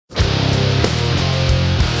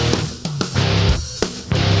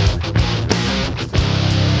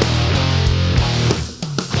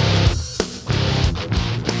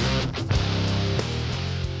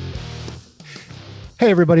Hey,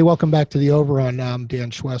 everybody, welcome back to the Overrun. I'm Dan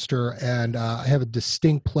Schwester, and I have a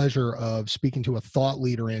distinct pleasure of speaking to a thought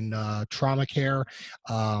leader in trauma care.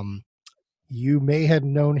 Um, you may have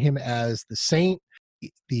known him as the Saint,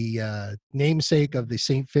 the namesake of the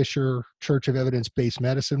St. Fisher Church of Evidence Based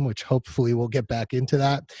Medicine, which hopefully we'll get back into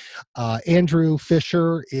that. Andrew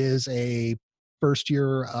Fisher is a first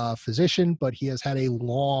year physician, but he has had a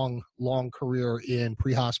long career in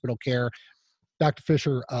pre hospital care. Dr.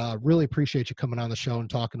 Fisher, really appreciate you coming on the show and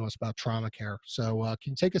talking to us about trauma care. So,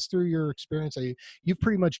 can you take us through your experience? You've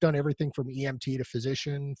pretty much done everything from EMT to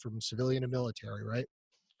physician, from civilian to military, right?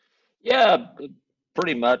 Yeah,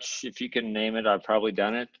 pretty much. If you can name it, I've probably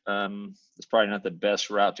done it. It's probably not the best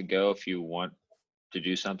route to go if you want to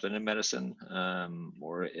do something in medicine,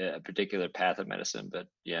 or a particular path of medicine. But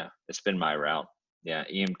yeah, it's been my route. Yeah,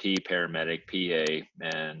 EMT, paramedic, PA,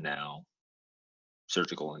 and now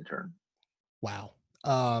surgical intern. Wow.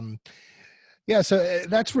 Um, yeah, so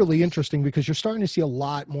that's really interesting because you're starting to see a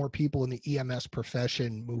lot more people in the EMS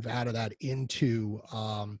profession move out of that into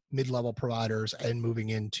mid-level providers and moving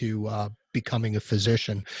into becoming a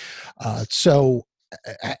physician.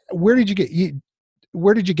 Where did you get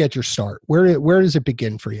where did you get your start? Where does it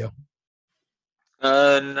begin for you?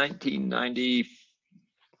 1990,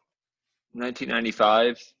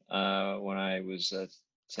 1995, when I was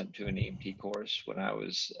sent to an EMT course when I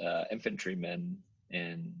was infantryman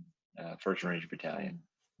in 1st Ranger Battalion.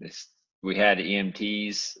 This we had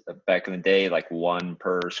EMTs back in the day, like one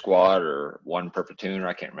per squad or one per platoon. Or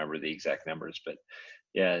I can't remember the exact numbers, but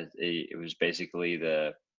yeah, it was basically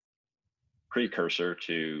the precursor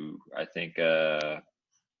to, I think, uh,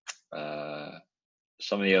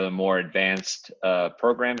 some of the other more advanced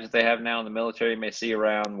programs that they have now in the military. You may see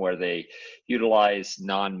around where they utilize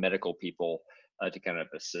non-medical people to kind of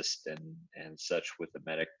assist and such with the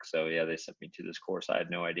medic. So yeah, they sent me to this course. I had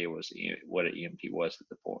no idea what an EMT was at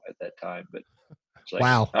the point at that time, but it's like,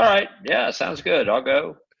 Wow. all right, yeah, sounds good. I'll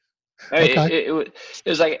go. Okay. It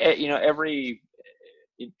was like, every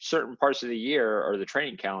certain parts of the year or the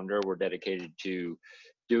training calendar were dedicated to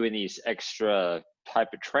doing these extra type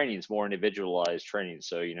of trainings, more individualized trainings.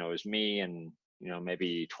 So, it was me and,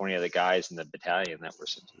 maybe 20 other guys in the battalion that were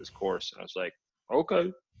sent to this course. And I was like,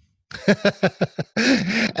 okay.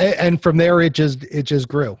 And from there it just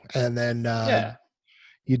grew. And then Yeah.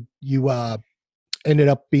 you ended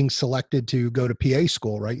up being selected to go to PA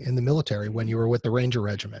school, right, in the military when Mhm. you were with the Ranger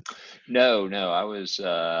Regiment. No,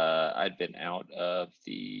 I'd been out of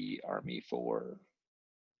the Army for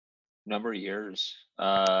a number of years.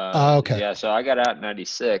 Okay. Yeah, so I got out in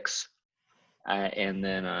 96, and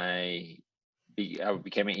then I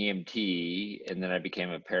became an EMT, and then I became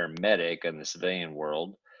a paramedic in the civilian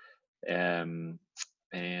world. Um,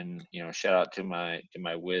 and shout out to my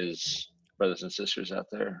whiz brothers and sisters out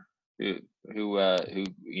there who who I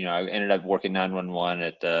ended up working 911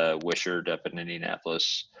 at Wishart up in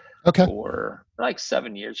Indianapolis Okay. for like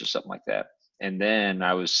 7 years or something like that. And then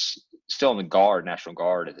I was still in the Guard, National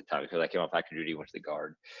Guard at the time, because I came off active duty, went to the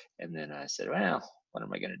Guard, and then I said, well, what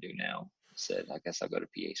am I going to do now? I said, I guess I'll go to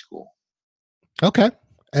PA school. Okay.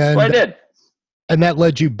 What I And did. and that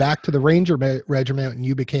led you back to the Ranger Regiment, and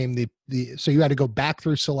you became the so you had to go back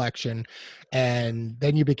through selection, and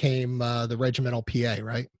then you became the regimental PA,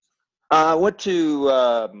 right? I went to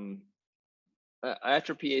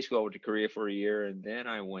after PA school. I went to Korea for a year, and then then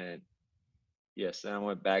I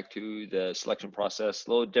went back to the selection process a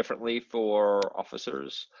little differently for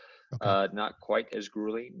officers. Okay. Not quite as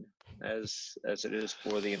grueling as it is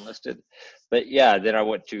for the enlisted, but yeah. Then I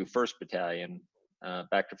went to First Battalion,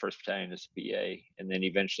 back to First Battalion as PA, and then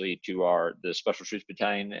eventually to the Special Troops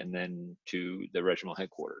Battalion, and then to the regimental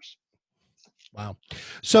headquarters. Wow.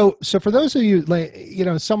 So for those of you, like,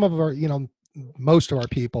 some of our, most of our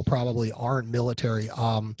people probably aren't military.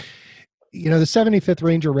 The 75th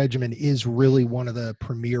Ranger Regiment is really one of the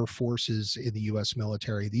premier forces in the U.S.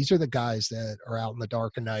 military. These are the guys that are out in the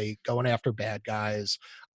dark of night, going after bad guys,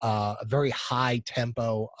 a very high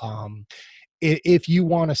tempo. If you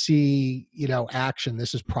want to see, action,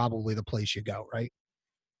 this is probably the place you go, right?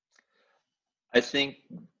 I think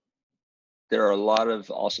there are a lot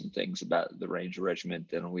of awesome things about the Ranger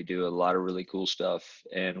Regiment, and we do a lot of really cool stuff.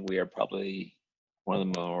 And we are probably one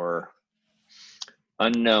of the more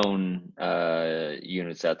unknown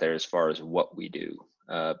units out there as far as what we do.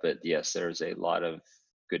 But yes, there's a lot of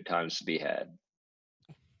good times to be had.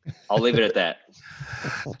 I'll leave it at that.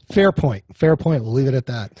 Fair point. Fair point. We'll leave it at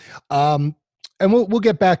that. And we'll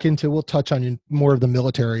get back into, we'll touch on more of the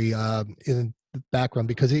military in the background,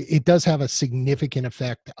 because it does have a significant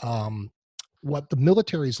effect. What the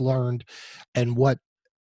military's learned and what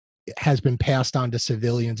has been passed on to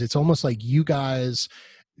civilians. It's almost like you guys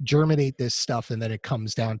germinate this stuff and then it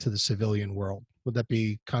comes down to the civilian world. Would that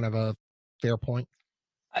be kind of a fair point?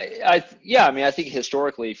 Yeah, I mean, I think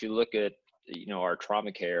historically, if you look at, our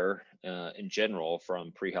trauma care in general,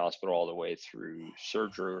 from pre-hospital all the way through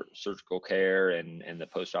surgical care and the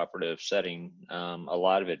post-operative setting, a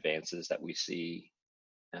lot of advances that we see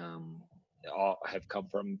all have come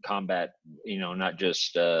from combat, not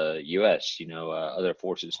just US, other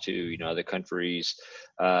forces too, other countries.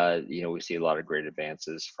 We see a lot of great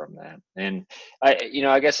advances from that. And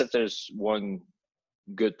I guess if there's one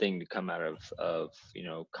good thing to come out of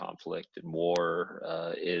conflict and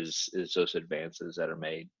war, is those advances that are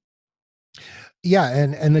made. Yeah,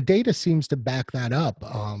 and the data seems to back that up.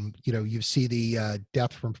 You see the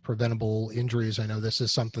death from preventable injuries. I know this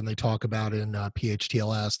is something they talk about in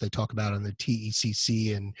PHTLS. They talk about in the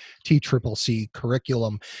TECC and TCCC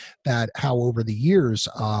curriculum, that how over the years,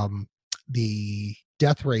 the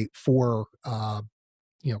death rate for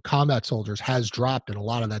combat soldiers has dropped, and a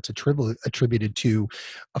lot of that's attributed to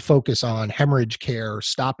a focus on hemorrhage care,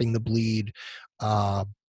 stopping the bleed, uh,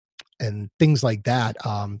 and things like that.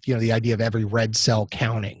 The idea of every red cell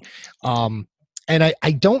counting. And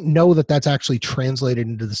I don't know that that's actually translated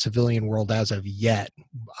into the civilian world as of yet.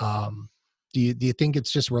 Do you think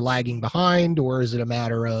it's just we're lagging behind, or is it a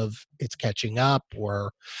matter of it's catching up,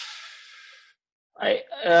 or? I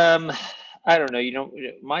um I don't know.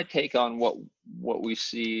 My take on what we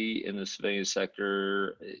see in the civilian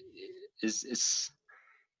sector is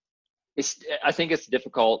I think it's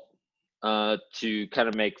difficult to kind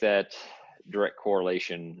of make that direct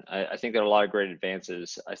correlation. I think there are a lot of great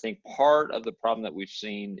advances. I think part of the problem that we've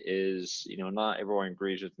seen is, not everyone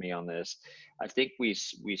agrees with me on this. I think we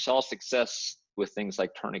saw success with things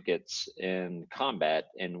like tourniquets in combat,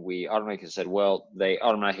 and we automatically said, well, they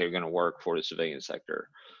automatically are going to work for the civilian sector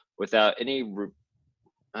without any.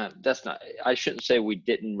 That's not. I shouldn't say we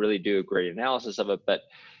didn't really do a great analysis of it, but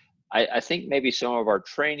I think maybe some of our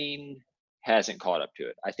training hasn't caught up to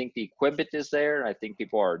it. I think the equipment is there. I think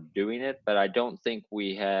people are doing it, but I don't think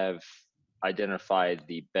we have identified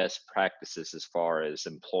the best practices as far as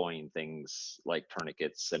employing things like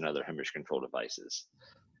tourniquets and other hemorrhage control devices.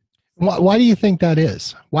 Why do you think that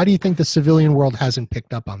is? Why do you think the civilian world hasn't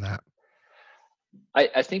picked up on that?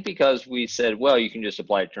 I think because we said, well, you can just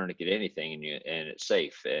apply a tourniquet to anything and it's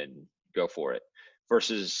safe and go for it,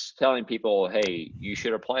 versus telling people, hey, you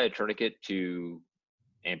should apply a tourniquet to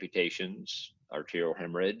amputations, arterial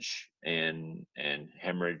hemorrhage, and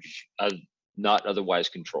hemorrhage not otherwise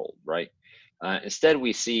controlled, right? Instead,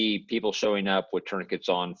 we see people showing up with tourniquets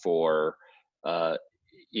on for,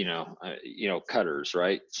 cutters,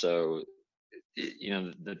 right? So,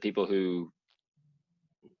 the people who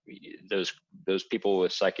those people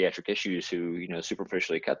with psychiatric issues who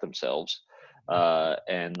superficially cut themselves,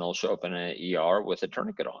 and they'll show up in an ER with a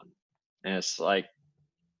tourniquet on, and it's like,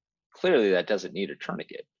 clearly that doesn't need a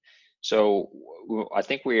tourniquet. So I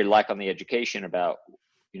think we lack on the education about,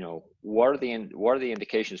 what are the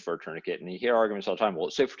indications for a tourniquet? And you hear arguments all the time. Well,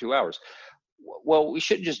 it's safe for 2 hours. Well, we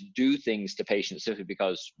shouldn't just do things to patients simply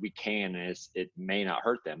because we can, and it may not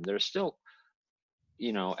hurt them. There's still,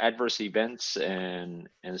 adverse events and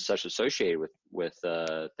such associated with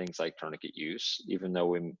things like tourniquet use, even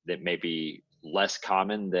though that may be less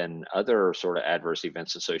common than other sort of adverse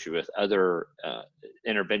events associated with other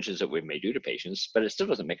interventions that we may do to patients. But it still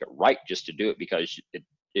doesn't make it right just to do it because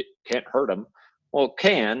it can't hurt them. Well, it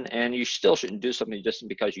can, and you still shouldn't do something just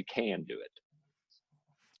because you can do it.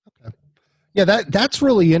 Okay. Yeah, that's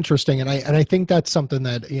really interesting, and I think that's something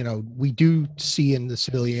that we do see in the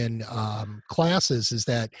civilian classes, is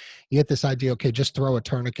that you get this idea, okay, just throw a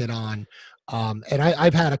tourniquet on, and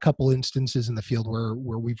I've had a couple instances in the field where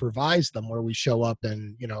we've revised them, where we show up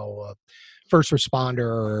and a first responder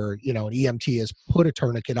or an EMT has put a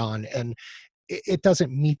tourniquet on, and it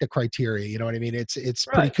doesn't meet the criteria. You know what I mean? It's pretty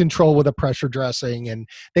Right. controlled with a pressure dressing, and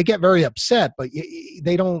they get very upset, but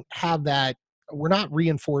they don't have that. We're not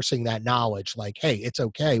reinforcing that knowledge, like, hey, it's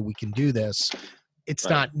okay, we can do this. It's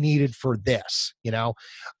Right. not needed for this.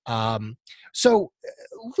 So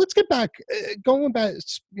let's get back, going back,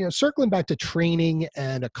 circling back to training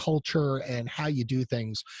and a culture and how you do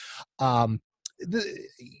things. um, the,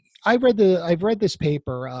 I've read this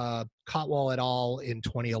paper, Cotwall et al. In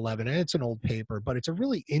 2011, and it's an old paper, but it's a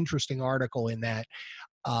really interesting article in that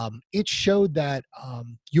it showed that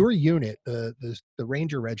your unit, the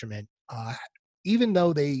Ranger Regiment, even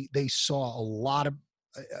though they saw a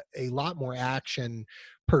lot more action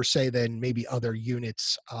per se than maybe other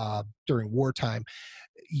units during wartime,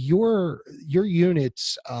 your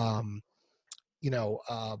units, you know,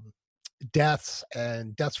 um, deaths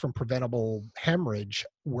and deaths from preventable hemorrhage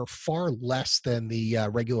were far less than the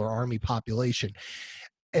regular Army population.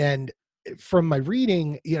 And from my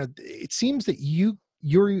reading, it seems that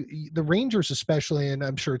you're the Rangers especially, and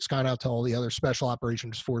I'm sure it's gone out to all the other special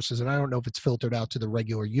operations forces, and I don't know if it's filtered out to the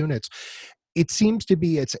regular units. It seems to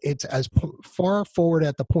be it's as far forward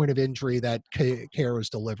at the point of injury that care is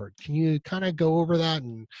delivered. Can you kind of go over that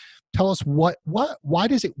and tell us why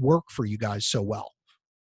does it work for you guys so well?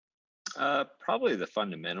 Probably the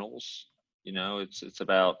fundamentals. It's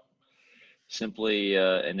about simply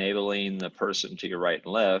enabling the person to your right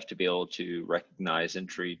and left to be able to recognize and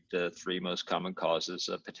treat the three most common causes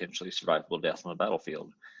of potentially survivable death on the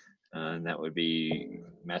battlefield. And that would be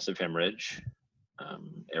massive hemorrhage,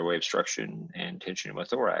 airway obstruction, and tension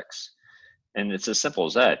pneumothorax. And it's as simple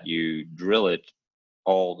as that. You drill it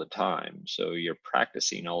all the time. So you're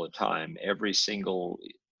practicing all the time. Every single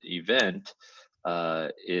event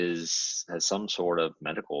has some sort of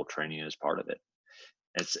medical training as part of it.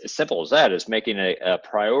 It's as simple as that. Is making a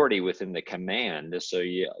priority within the command. So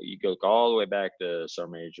you go all the way back to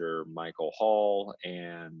Sergeant Major Michael Hall,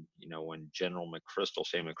 and when General McChrystal,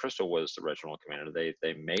 Sam McChrystal was the regimental commander,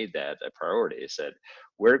 they made that a priority. They said,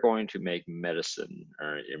 we're going to make medicine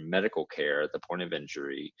or medical care at the point of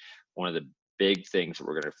injury one of the big things that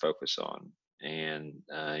we're going to focus on. And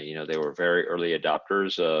they were very early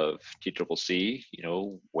adopters of TCCC,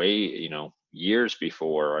 years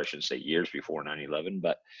before, or I shouldn't say years before 9/11,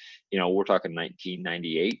 but we're talking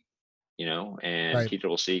 1998, and Right.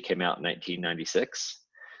 TCCC came out in 1996.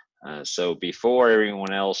 So before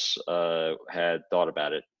everyone else had thought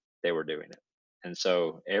about it, they were doing it. And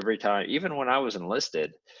so every time, even when I was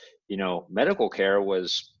enlisted, medical care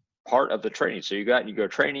was part of the training. So you got and you go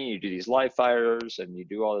training, you do these live fires, and you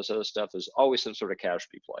do all this other stuff. There's always some sort of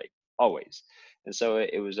casualty play, always. And so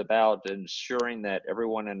it was about ensuring that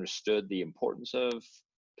everyone understood the importance of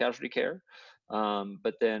casualty care,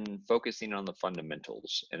 but then focusing on the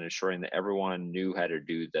fundamentals and ensuring that everyone knew how to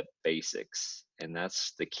do the basics. And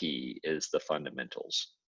that's the key, is the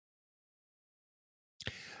fundamentals.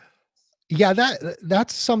 Yeah,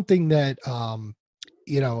 that's something that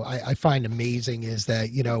I find amazing is that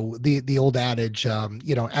the old adage,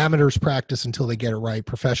 amateurs practice until they get it right,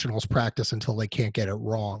 professionals practice until they can't get it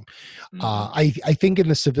wrong. Hmm. I think in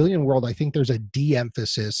the civilian world, I think there's a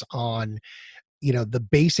de-emphasis on the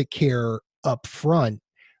basic care up front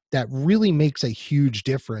that really makes a huge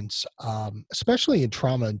difference, especially in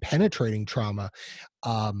trauma and penetrating trauma.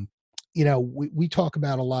 um, we talk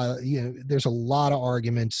about a lot of, there's a lot of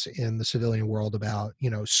arguments in the civilian world about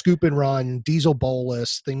scoop and run, diesel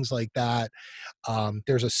bolus, things like that.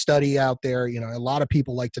 There's a study out there, a lot of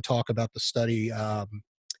people like to talk about the study, about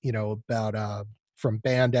from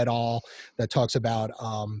Band et al. That talks about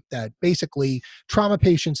that basically trauma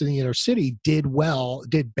patients in the inner city did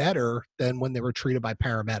better than when they were treated by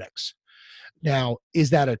paramedics. Now, is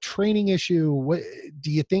that a training issue? What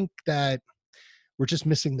do you think that we're just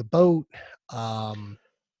missing the boat? Um,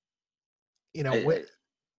 what? I,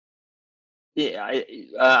 Yeah,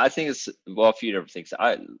 I think it's, well, a few different things.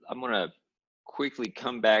 I'm gonna quickly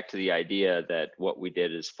come back to the idea that what we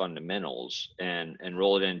did is fundamentals, and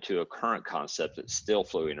roll it into a current concept that's still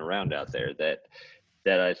floating around out there, that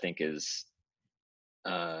I think is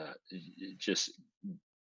just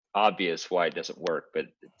obvious why it doesn't work, but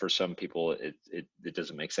for some people it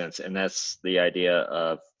doesn't make sense, and that's the idea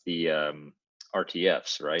of the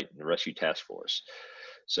RTFs, right? The Rescue Task Force.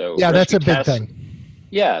 So Yeah, that's rescue a big task thing.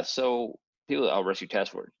 Yeah, so people, rescue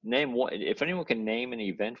task force. Name one. If anyone can name an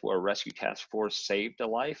event where a rescue task force saved a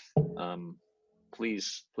life,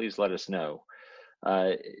 please let us know.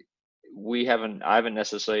 Uh, we haven't. I haven't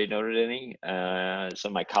necessarily noted any.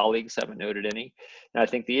 Some of my colleagues haven't noted any. And I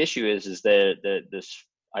think the issue is that this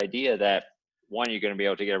idea that, one, you're going to be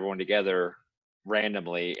able to get everyone together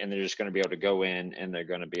randomly, and they're just going to be able to go in and they're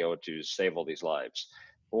going to be able to save all these lives.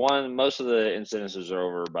 One, most of the incidences are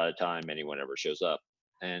over by the time anyone ever shows up,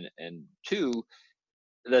 and two,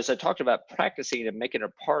 as I talked about, practicing and making it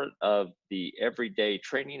a part of the everyday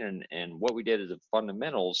training, and what we did as the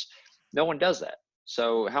fundamentals, no one does that.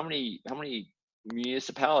 So how many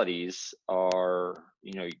municipalities are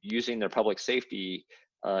using their public safety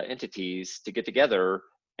entities to get together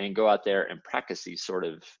and go out there and practice these sort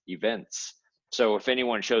of events? So if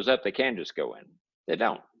anyone shows up, they can just go in. They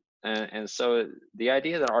don't. And so the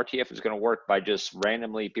idea that RTF is going to work by just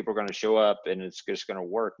randomly people are going to show up and it's just going to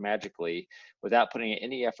work magically without putting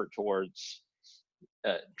any effort towards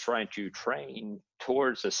trying to train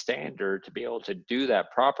towards a standard to be able to do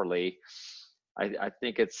that properly, I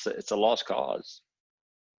think it's a lost cause.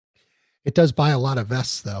 It does buy a lot of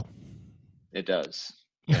vests, though. It does.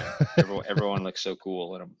 Everyone looks so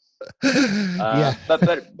cool in them. Yeah.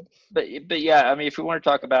 But yeah, I mean, if we want to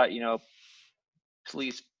talk about,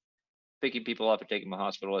 police picking people up and taking them to the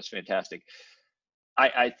hospital, that's fantastic.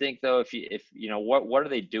 I think though, if what are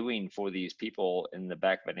they doing for these people in the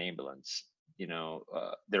back of an ambulance?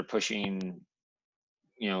 They're pushing,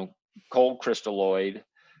 you know, cold crystalloid,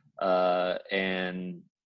 and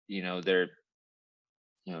they're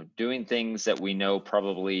doing things that we know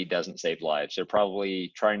probably doesn't save lives. They're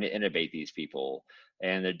probably trying to innovate these people,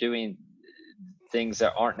 and they're doing things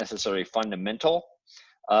that aren't necessarily fundamental,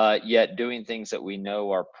 yet doing things that we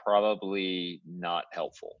know are probably not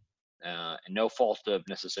helpful. And no fault of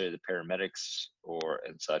necessarily the paramedics or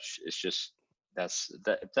and such. It's just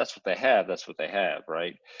if that's what they have, that's what they have,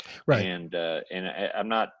 right? Right. I'm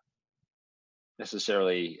not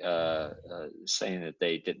necessarily saying that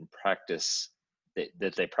they didn't practice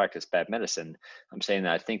that they practice bad medicine. I'm saying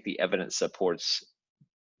that I think the evidence supports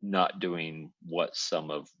not doing what some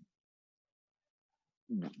of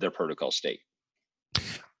their protocols state.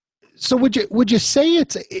 So would you say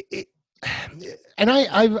and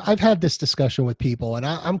I've had this discussion with people, and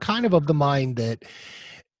I'm kind of the mind that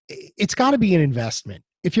it's got to be an investment.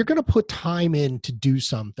 If you're going to put time in to do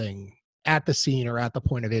something at the scene or at the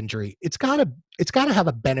point of injury, it's got to have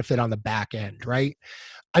a benefit on the back end, right?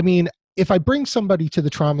 I mean, if I bring somebody to the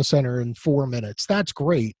trauma center in 4 minutes, that's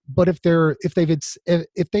great. But if they've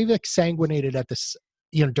exsanguinated at this,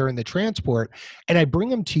 during the transport, and I bring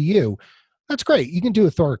them to you, that's great. You can do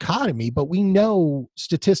a thoracotomy, but we know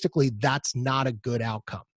statistically that's not a good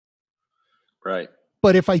outcome. Right.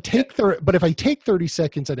 But if I take 30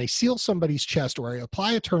 seconds and I seal somebody's chest, or I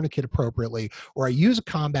apply a tourniquet appropriately, or I use a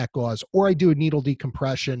combat gauze, or I do a needle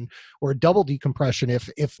decompression or a double decompression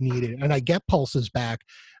if needed, and I get pulses back,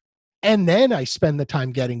 and then I spend the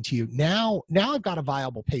time getting to you, now I've got a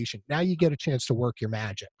viable patient. Now you get a chance to work your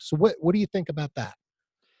magic. So what do you think about that?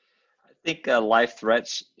 I think life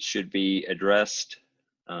threats should be addressed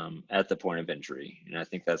at the point of injury, and I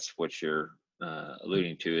think that's what you're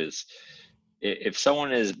alluding to. Is if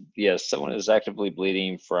someone is actively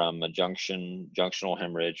bleeding from a junctional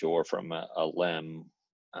hemorrhage or from a limb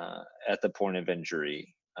at the point of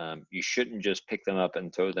injury, you shouldn't just pick them up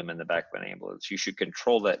and throw them in the back of an ambulance. You should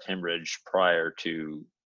control that hemorrhage prior to,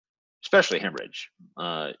 especially hemorrhage.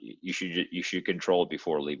 You should control it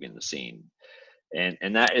before leaving the scene,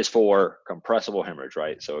 and that is for compressible hemorrhage,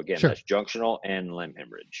 right? So again, Sure. that's junctional and limb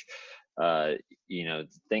hemorrhage. uh,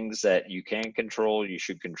 Things that you can control, you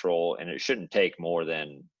should control, and it shouldn't take more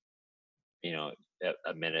than you know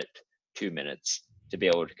a minute, 2 minutes to be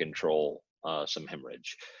able to control some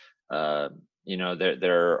hemorrhage. I'm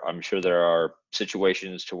sure there are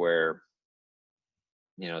situations to where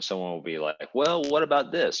someone will be like, well, what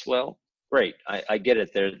about this? Well, great, I get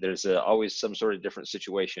it. There's always some sort of different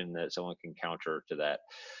situation that someone can counter to that,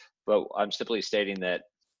 but I'm simply stating that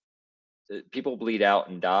people bleed out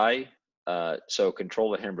and die. So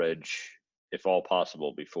control the hemorrhage if all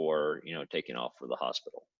possible before taking off for the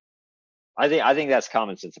hospital. I think that's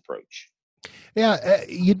common sense approach. Yeah,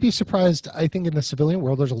 you'd be surprised. I think in the civilian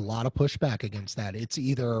world, there's a lot of pushback against that. It's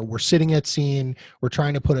either we're sitting at scene, we're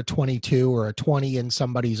trying to put a 22 or a 20 in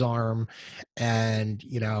somebody's arm, and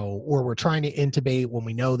or we're trying to intubate when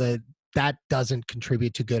we know that that doesn't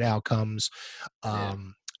contribute to good outcomes. Yeah.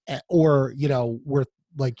 Or we're,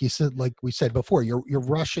 like you said, like we said before, you're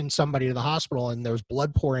rushing somebody to the hospital and there's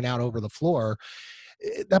blood pouring out over the floor.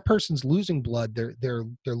 That person's losing blood. They're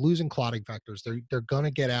losing clotting factors. They're going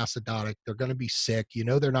to get acidotic. They're going to be sick.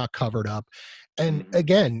 They're not covered up. And Hmm.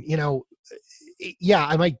 again, yeah,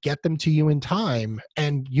 I might get them to you in time,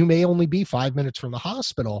 and you may only be 5 minutes from the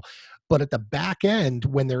hospital, but at the back end,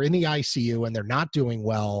 when they're in the ICU and they're not doing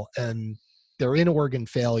well and they're in organ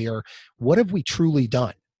failure, what have we truly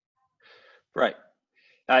done? Right.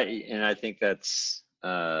 I think that's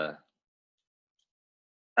I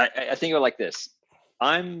think of it like this.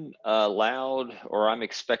 I'm allowed, or I'm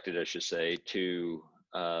expected, I should say, to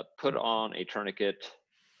put on a tourniquet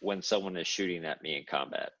when someone is shooting at me in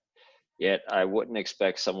combat. Yet I wouldn't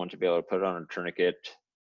expect someone to be able to put on a tourniquet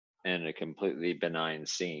in a completely benign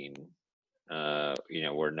scene,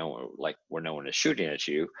 where no one is shooting at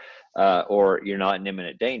you, or you're not in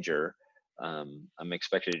imminent danger. I'm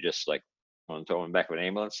expected to just like when throwing back of an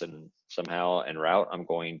ambulance, and somehow en route, I'm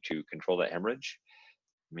going to control that hemorrhage.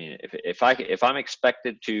 I mean, if I'm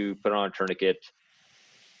expected to put on a tourniquet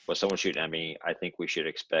with someone shooting at me, I think we should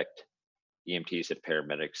expect EMTs and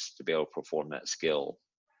paramedics to be able to perform that skill,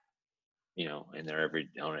 in their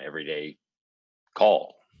on an everyday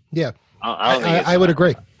call. Yeah, I don't think I it's would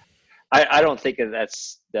agree. I don't think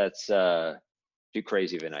that's too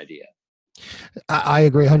crazy of an idea. I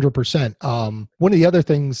agree 100%. One of the other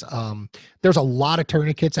things, there's a lot of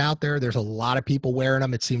tourniquets out there. There's a lot of people wearing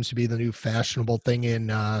them. It seems to be the new fashionable thing in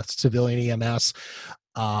civilian EMS.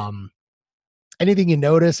 Um, Anything you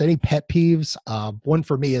notice? Any pet peeves? One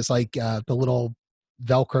for me is like the little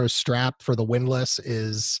Velcro strap for the windlass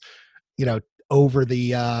is, you know, over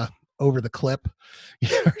the over the clip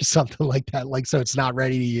or something like that. Like so, it's not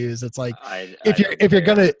ready to use. It's like I don't care. if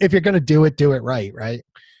you're gonna do it right, right?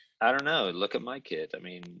 I don't know. Look at my kid. I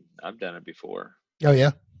mean, I've done it before. Oh yeah,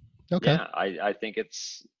 okay, Yeah, I think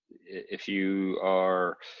it's if you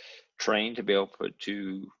are trained to be able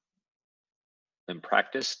to and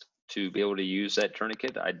practiced to be able to use that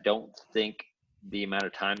tourniquet, I don't think the amount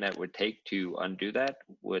of time that would take to undo that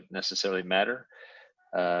would necessarily matter.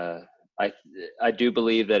 Uh, I I do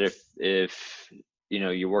believe that if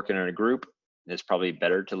you're working in a group, it's probably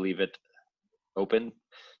better to leave it open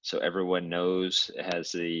so everyone knows,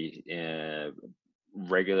 has the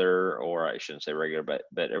regular, or I shouldn't say regular, but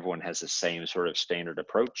everyone has the same sort of standard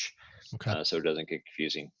approach, okay. so it doesn't get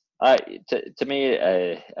confusing. I to me,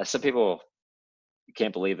 some people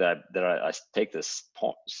can't believe that I take this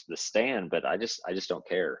stand, but I just don't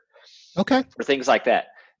care Okay. for things like that.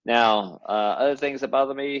 Now, other things that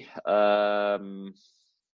bother me,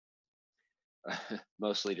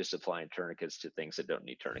 mostly just applying tourniquets to things that don't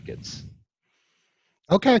need tourniquets.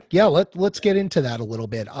 Okay. Yeah, let's get into that a little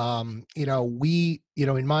bit. In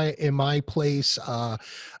my place,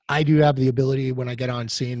 I do have the ability when I get on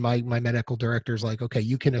scene, my medical director's like, okay,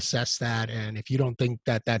 you can assess that. And if you don't think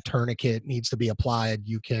that that tourniquet needs to be applied,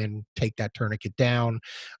 you can take that tourniquet down,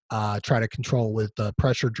 try to control with the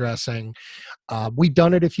pressure dressing. We've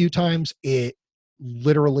done it a few times. It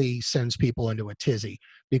literally sends people into a tizzy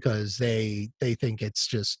because they think it's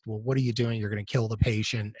just, well, what are you doing? You're going to kill the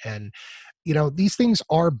patient. And these things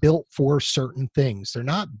are built for certain things. They're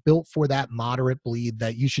not built for that moderate bleed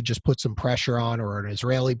that you should just put some pressure on, or an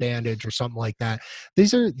Israeli bandage or something like that.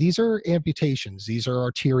 These are amputations. These are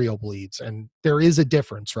arterial bleeds, and there is a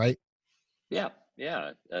difference, right? Yeah,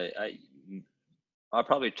 yeah. I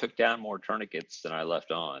probably took down more tourniquets than I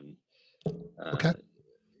left on. Okay. Uh,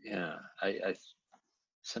 yeah, I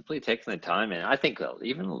simply taking the time, and I think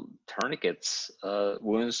even tourniquets,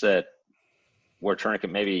 wounds that where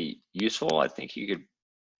tourniquet may be useful, I think you could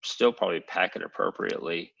still probably pack it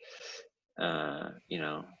appropriately. You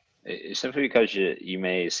know, simply because you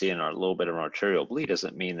may see a little bit of an arterial bleed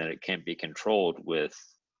doesn't mean that it can't be controlled with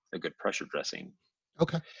a good pressure dressing.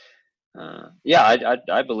 Okay. Yeah,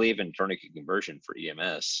 I believe in tourniquet conversion for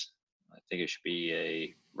EMS. I think it should be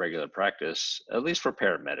a regular practice, at least for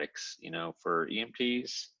paramedics. For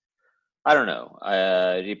EMTs, I don't know.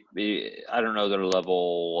 I don't know their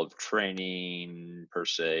level of training per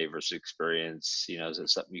se versus experience. Is it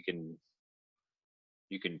something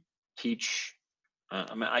you can teach?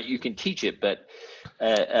 I mean, you can teach it, but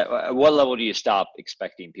at what level do you stop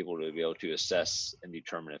expecting people to be able to assess and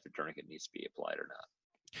determine if a tourniquet needs to be applied or not?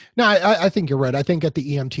 No, I think you're right. I think at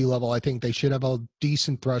the EMT level, I think they should have a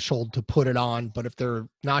decent threshold to put it on. But if they're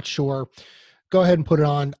not sure, go ahead and put it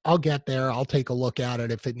on. I'll get there. I'll take a look at it.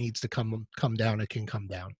 If it needs to come down, it can come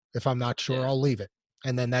down. If I'm not sure, Yeah, I'll leave it,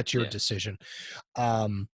 and then that's your yeah, decision.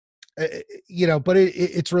 Um, but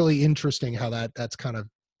it's really interesting how that's kind of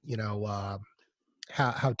you know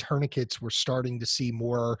how tourniquets, we're starting to see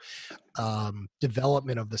more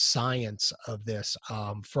development of the science of this,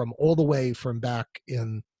 from all the way from back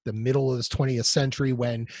in the middle of this 20th century,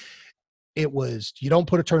 when it was you don't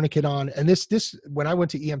put a tourniquet on. And this when I went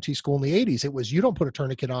to EMT school in the 80s, it was you don't put a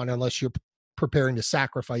tourniquet on unless you're preparing to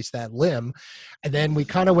sacrifice that limb. And then we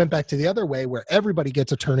kind of went back to the other way where everybody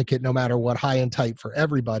gets a tourniquet no matter what, high and tight for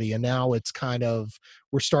everybody. And now it's kind of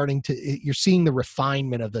we're starting to you're seeing the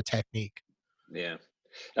refinement of the technique. yeah.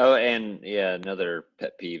 Oh, and yeah, another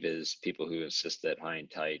pet peeve is people who insist that high and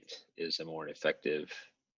tight is a more effective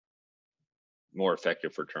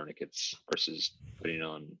for tourniquets versus putting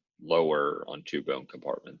on lower on two bone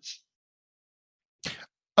compartments.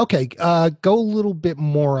 Okay, go a little bit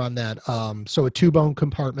more on that. So a two bone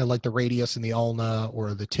compartment like the radius and the ulna,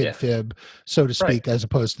 or the tib Yeah, fib, so to right. speak, as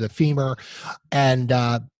opposed to the femur. And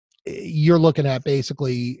you're looking at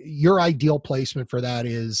basically your ideal placement for that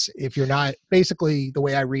is, if you're not, basically the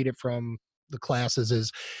way I read it from the classes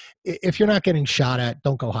is, if you're not getting shot at,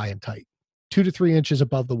 don't go high and tight. 2 to 3 inches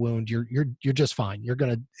above the wound, you're just fine.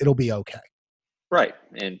 It'll be okay. Right.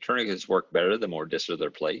 And tourniquets work better the more distal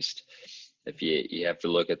they're placed. If you have to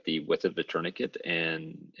look at the width of the tourniquet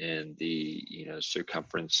and the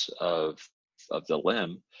circumference of the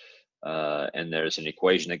limb, and there's an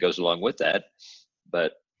equation that goes along with that.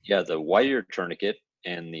 But yeah, the wider tourniquet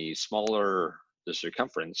and the smaller the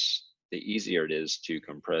circumference, the easier it is to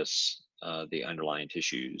compress the underlying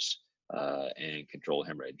tissues and control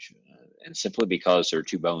hemorrhage. And simply because there are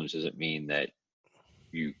two bones doesn't mean that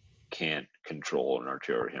you can't control an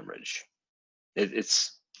arterial hemorrhage.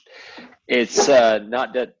 It's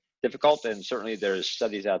not that difficult, and certainly there's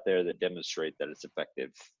studies out there that demonstrate that it's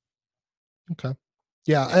effective. Okay.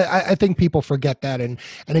 Yeah, Yeah, I think people forget that, and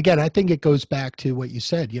again, I think it goes back to what you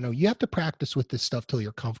said. You know, you have to practice with this stuff till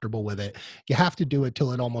you're comfortable with it. You have to do it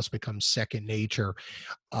till it almost becomes second nature.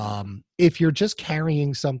 If you're just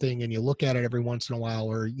carrying something and you look at it every once in a while,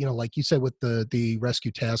 or like you said with the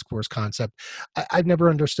rescue task force concept, I've never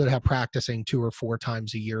understood how practicing 2 or 4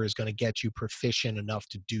 times a year is going to get you proficient enough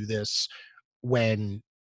to do this when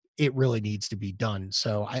it really needs to be done.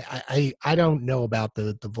 So I don't know about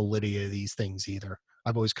the validity of these things either.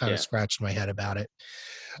 I've always kind of yeah. scratched my head about it.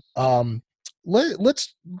 Um,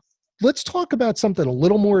 let's talk about something a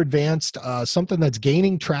little more advanced, something that's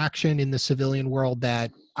gaining traction in the civilian world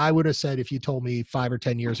that I would have said, if you told me 5 or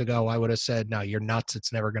 10 years ago, I would have said, no, you're nuts.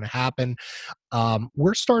 It's never going to happen.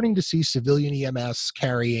 We're starting to see civilian EMS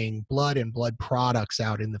carrying blood and blood products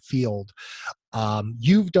out in the field.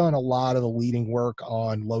 You've done a lot of the leading work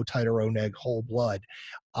on low titer ONEG whole blood.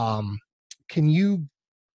 Can you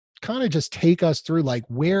kind of just take us through, like,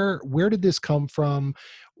 where did this come from?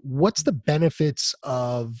 What's the benefits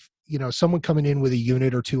of someone coming in with a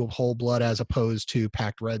unit or two of whole blood as opposed to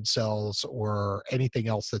packed red cells or anything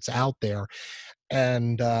else that's out there?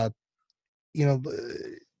 And you know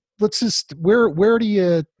let's just where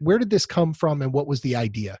did this come from, and what was the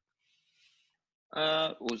idea?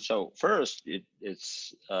 Well, so first,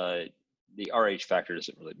 it's the RH factor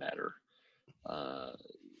doesn't really matter. Uh,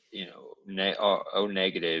 O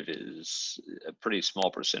negative is a pretty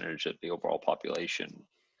small percentage of the overall population.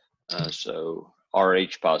 So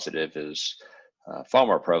RH positive is far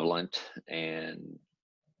more prevalent, and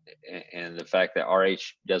the fact that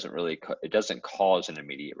RH doesn't really it doesn't cause an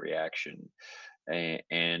immediate reaction,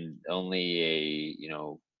 and only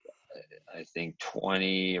I think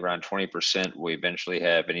around 20% will eventually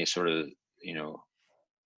have any sort of you know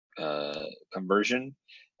conversion,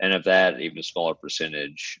 and of that, even a smaller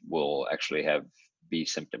percentage will actually be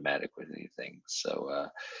symptomatic with anything. So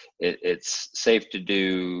it's safe to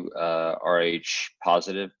do Rh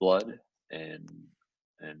positive blood, and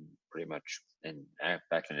pretty much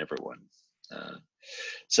back in everyone. Uh,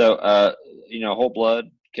 so whole blood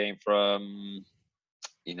came from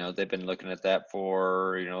they've been looking at that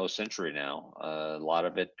for a century now. A lot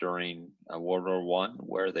of it during World War One,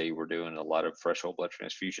 where they were doing a lot of fresh whole blood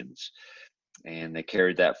transfusions, and they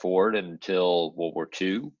carried that forward until World War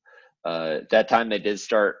Two. At that time, they did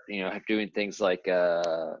start doing things like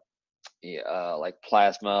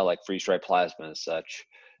plasma, like freeze dried plasma and such.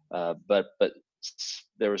 But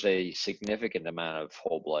there was a significant amount of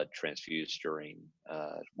whole blood transfused during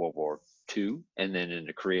World War II and then in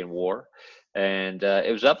the Korean War. And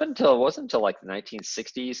it wasn't until like the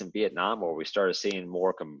 1960s in Vietnam where we started seeing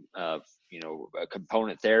more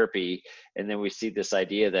component therapy, and then we see this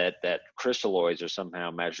idea that crystalloids are somehow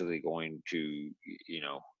magically going to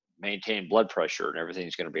maintain blood pressure and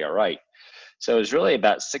everything's going to be all right. So it was really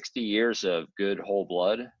about 60 years of good whole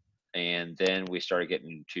blood, and then we started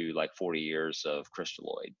getting to like 40 years of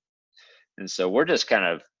crystalloid. And so we're just kind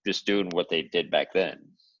of just doing what they did back then,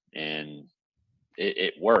 and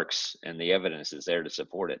it works, and the evidence is there to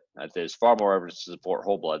support it. There's far more evidence to support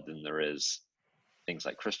whole blood than there is things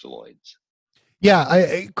like crystalloids. Yeah,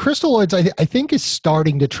 crystalloids, I think, is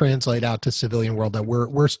starting to translate out to civilian world. That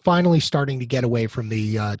we're finally starting to get away from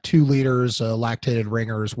the 2 liters lactated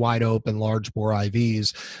ringers, wide open, large bore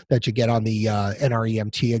IVs that you get on the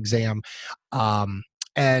NREMT exam.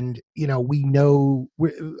 And we know,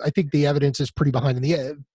 I think the evidence is pretty behind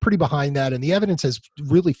that, and the evidence has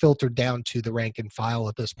really filtered down to the rank and file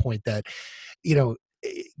at this point that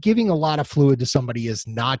giving a lot of fluid to somebody is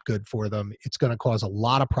not good for them. It's going to cause a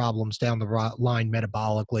lot of problems down the line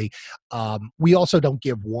metabolically. We also don't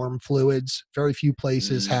give warm fluids. Very few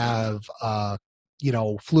places Mm-hmm. have,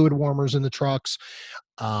 fluid warmers in the trucks.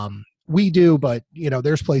 We do, but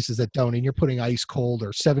there's places that don't, and you're putting ice cold or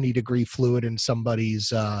 70-degree fluid in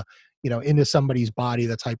somebody's, into somebody's body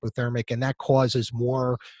that's hypothermic, and that causes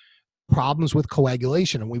more problems with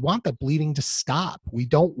coagulation, and we want that bleeding to stop. We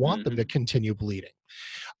don't want them to Mm-hmm. continue bleeding.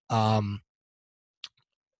 Um,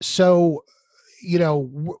 so,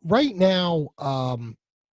 right now,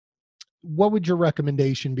 what would your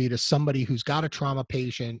recommendation be to somebody who's got a trauma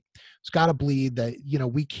patient, who's got a bleed that,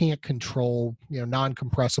 we can't control,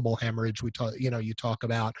 non-compressible hemorrhage, you talk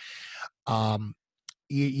about, um,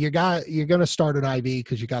 you're going to start an IV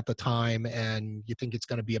because you got the time and you think it's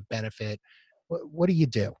going to be a benefit. What do you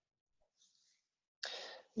do?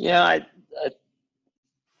 Yeah, I,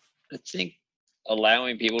 I think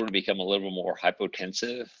allowing people to become a little more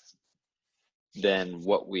hypotensive than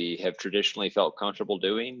what we have traditionally felt comfortable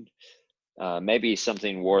doing, maybe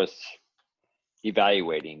something worth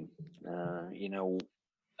evaluating. You know,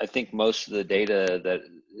 I think most of the data that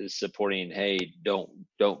is supporting, hey, don't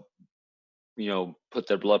put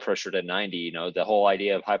their blood pressure to 90. The whole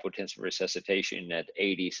idea of hypotensive resuscitation at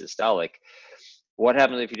 80 systolic. What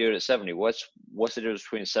happens if you do it at 70? What's the difference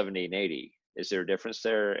between 70 and 80? Is there a difference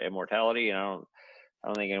there in mortality? And I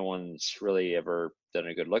don't think anyone's really ever done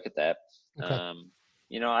a good look at that. Okay.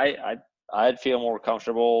 I'd feel more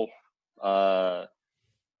comfortable uh,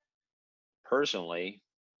 personally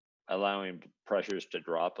allowing pressures to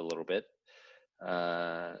drop a little bit.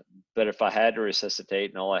 Uh, but if I had to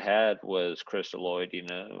resuscitate and all I had was crystalloid,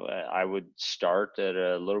 I would start at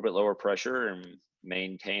a little bit lower pressure and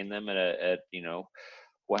maintain them at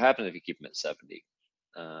what happens if you keep them at 70,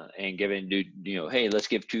 and giving, hey, let's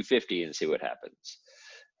give 250 and see what happens.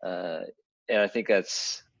 Uh, and I think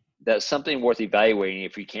that's something worth evaluating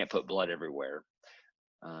if you can't put blood everywhere.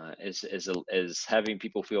 Is having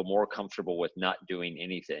people feel more comfortable with not doing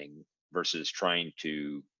anything versus trying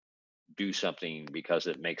to do something because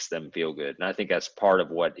it makes them feel good. And I think that's part of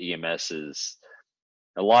what EMS is.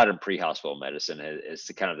 A lot of pre-hospital medicine is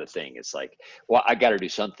the kind of the thing. It's like, well, I got to do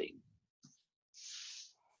something.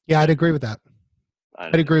 Yeah, I'd agree And with that. I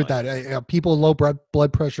I'd don't agree know. with that. People with low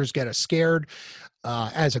blood pressures get us scared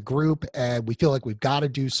as a group, and we feel like we've got to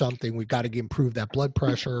do something. We've got to improve that blood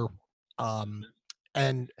pressure.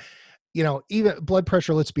 And even blood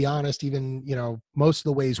pressure, let's be honest, even, most of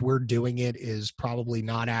the ways we're doing it is probably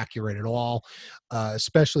not accurate at all,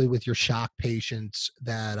 especially with your shock patients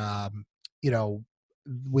that, you know,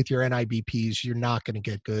 with your NIBPs, you're not going to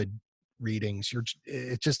get good readings.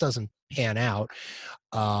 It just doesn't pan out.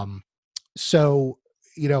 Um, so,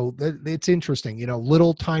 it's interesting,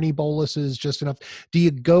 little tiny boluses, just enough. Do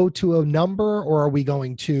you go to a number, or are we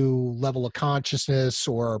going to level of consciousness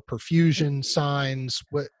or perfusion signs?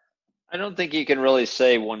 What? I don't think you can really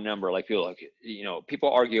say one number.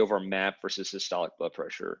 People argue over MAP versus systolic blood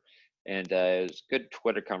pressure, and it's a good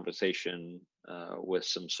Twitter conversation with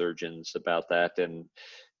some surgeons about that. And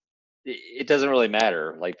it doesn't really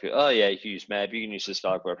matter. Like, oh yeah, you can use MAP, you can use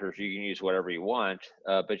systolic blood pressure, you can use whatever you want,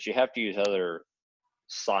 but you have to use other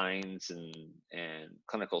signs and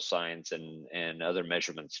clinical signs and other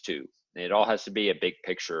measurements too. It all has to be a big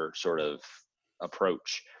picture sort of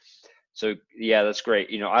approach. So yeah, that's great.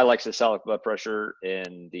 I like systolic blood pressure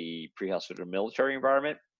in the pre-hospital military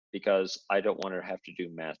environment because I don't want to have to do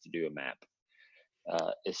math to do a map.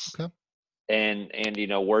 It's Okay. and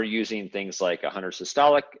we're using things like 100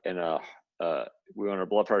 systolic and we want a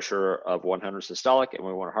blood pressure of 100 systolic, and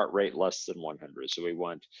we want a heart rate less than 100. So we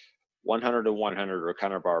want 100 to 100 are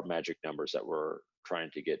kind of our magic numbers that we're trying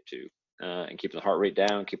to get to, and keeping the heart rate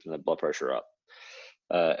down, keeping the blood pressure up,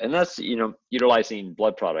 and that's utilizing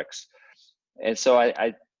blood products. And so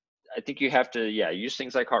I think you have to, yeah, use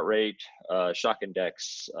things like heart rate, shock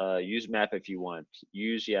index, use MAP if you want.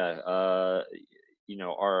 Use,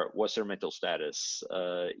 what's their mental status?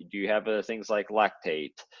 Do you have things like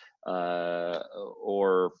lactate,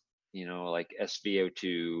 or like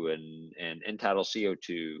SVO2 and end-tidal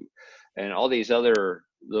CO2, and all these other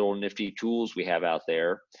little nifty tools we have out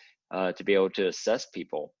there to be able to assess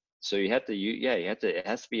people. So you have to, it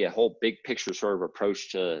has to be a whole big picture sort of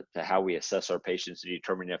approach to how we assess our patients to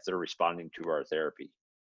determine if they're responding to our therapy.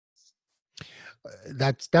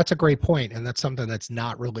 That's a great point, and that's something that's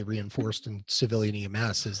not really reinforced in civilian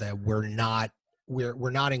EMS, is that we're not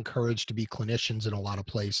encouraged to be clinicians in a lot of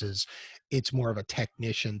places. It's more of a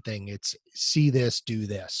technician thing. It's see this, do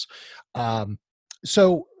this. Um,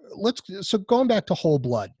 so so going back to whole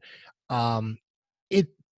blood, um, it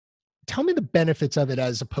tell me the benefits of it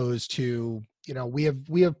as opposed to, we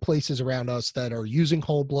have places around us that are using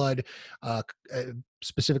whole blood. uh, uh,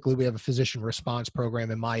 Specifically, we have a physician response program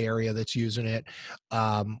in my area that's using it.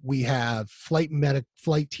 We have flight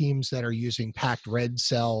teams that are using packed red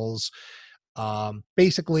cells.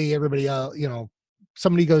 Basically everybody,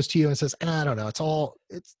 somebody goes to you and says, I don't know, it's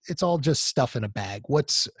all just stuff in a bag.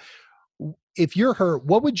 If you're hurt,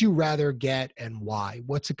 what would you rather get and why?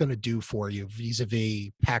 What's it going to do for you vis-a-vis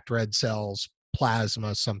packed red cells,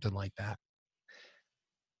 plasma, something like that?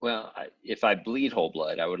 Well, if I bleed whole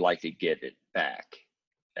blood, I would like to get it back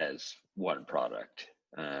as one product,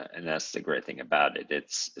 and that's the great thing about it.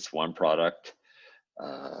 It's one product,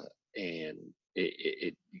 uh, and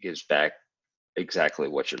it gives back exactly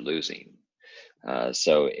what you're losing.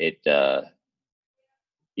 So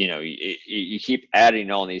you keep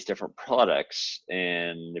adding on these different products,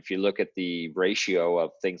 and if you look at the ratio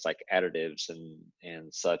of things like additives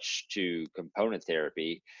and such to component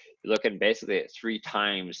therapy, you're looking basically at 3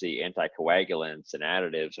 times the anticoagulants and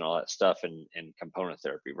additives and all that stuff in component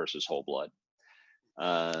therapy versus whole blood.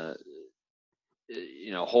 uh,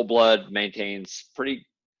 Whole blood maintains pretty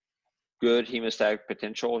good hemostatic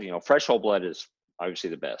potential. Fresh whole blood is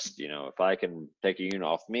obviously the best. If I can take a unit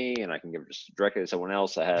off me and I can give it just directly to someone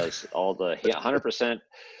else that has all the 100%,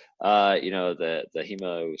 the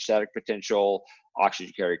hemostatic potential,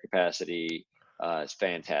 oxygen carry capacity, is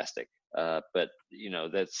fantastic. But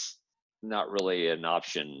that's not really an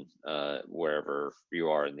option wherever you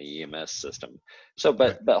are in the EMS system. So,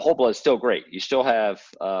 Right. but whole blood is still great. You still have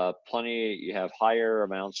plenty. You have higher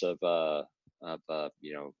amounts of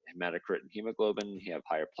hematocrit and hemoglobin. You have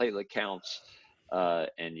higher platelet counts,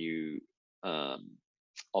 and you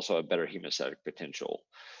also have better hemostatic potential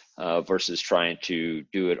versus trying to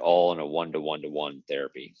do it all in a one-to-one-to-one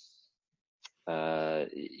therapy.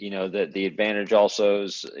 The advantage also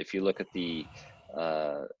is if you look at the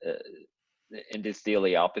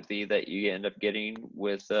endotheliopathy that you end up getting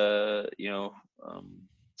with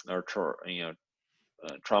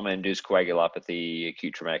trauma-induced coagulopathy,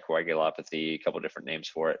 acute traumatic coagulopathy, a couple different names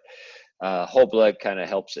for it. Whole blood kind of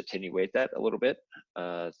helps attenuate that a little bit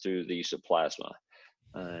through the use of plasma.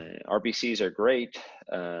 RBCs are great.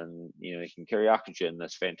 You can carry oxygen.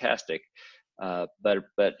 That's fantastic. But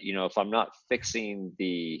if I'm not fixing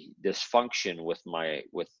the dysfunction with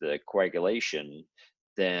the coagulation,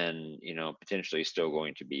 then potentially still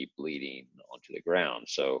going to be bleeding onto the ground.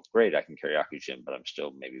 So great, I can carry oxygen, but I'm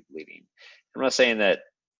still maybe bleeding. I'm not saying that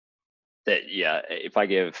yeah, if I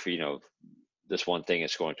give this one thing,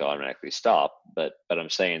 it's going to automatically stop, but I'm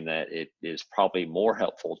saying that it is probably more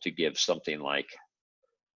helpful to give something like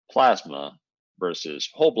plasma versus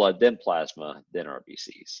whole blood, then plasma, then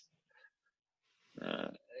RBCs.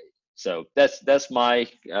 So that's my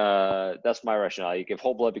rationale. You give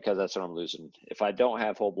whole blood because that's what I'm losing. If I don't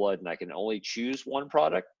have whole blood and I can only choose one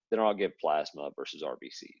product, then I'll give plasma versus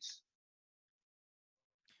RBCs.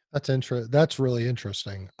 That's really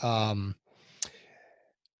interesting. And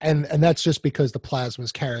that's just because the plasma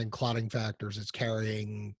is carrying clotting factors. It's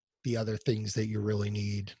carrying the other things that you really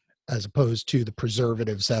need, as opposed to the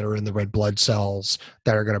preservatives that are in the red blood cells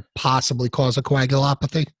that are going to possibly cause a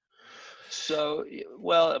coagulopathy. So,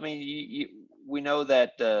 well, I mean, we know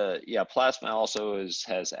that plasma also has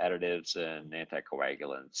additives and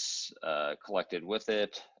anticoagulants collected with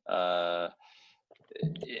it. I'm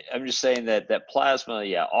just saying that plasma,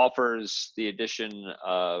 offers the addition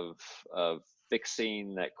of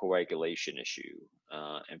fixing that coagulation issue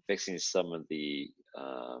and fixing some of the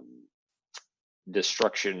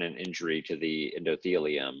destruction and injury to the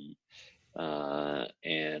endothelium,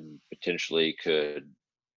 and potentially could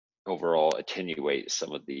overall attenuate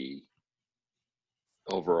some of the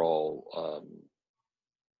overall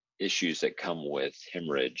issues that come with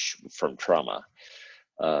hemorrhage from trauma.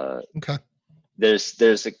 Okay.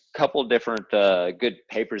 There's a couple different good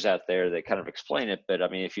papers out there that kind of explain it, but I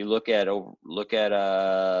mean, if you look at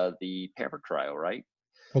the Pamper trial, right?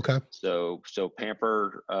 Okay. So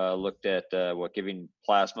Pamper looked at giving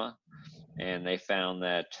plasma, and they found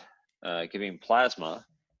that giving plasma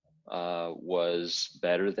was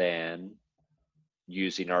better than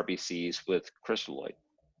using RBCs with crystalloid.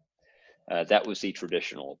 That was the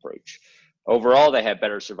traditional approach. Overall, they had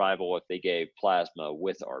better survival if they gave plasma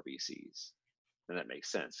with RBCs. And that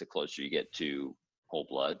makes sense. The closer you get to whole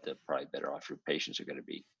blood, the probably better off your patients are going to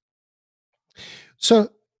be. So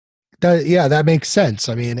that makes sense.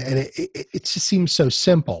 I mean, and it just seems so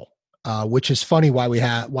simple, which is funny why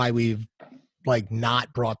we've like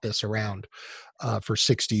not brought this around for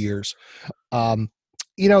 60 years.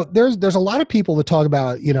 There's a lot of people that talk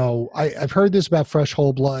about, I've heard this about fresh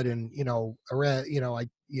whole blood, and around,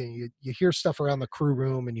 you hear stuff around the crew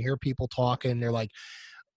room, and you hear people talking. They're like,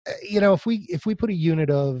 if we put a unit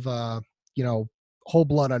of whole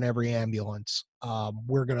blood on every ambulance,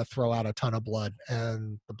 we're going to throw out a ton of blood,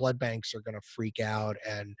 and the blood banks are going to freak out,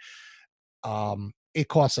 and it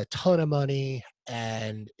costs a ton of money,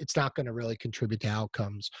 and it's not going to really contribute to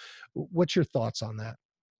outcomes. What's your thoughts on that?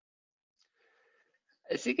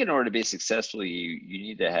 I think in order to be successful, you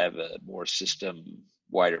need to have a more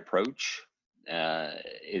system-wide approach.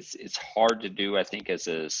 It's hard to do, I think,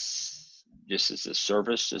 just as a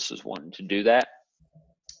service. This is one to do that.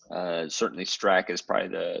 Certainly, STRAC is probably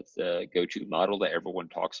the go-to model that everyone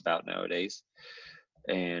talks about nowadays,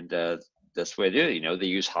 and that's the way to do it. They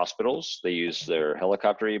use hospitals, they use their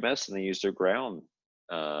helicopter EMS, and they use their ground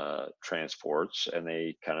transports, and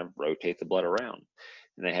they kind of rotate the blood around.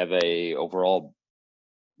 And they have a overall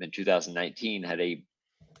in 2019 had a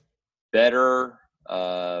better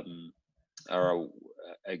or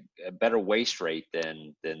a better waste rate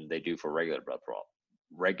than they do for regular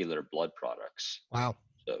blood products. Wow.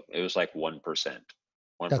 So it was like 1%,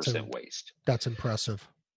 That's 1% waste. that's impressive.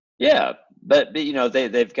 Yeah, but you know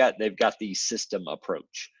they've got the system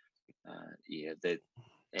approach. Yeah, that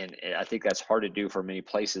and I think that's hard to do for many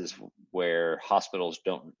places where hospitals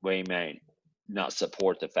may not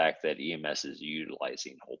support the fact that EMS is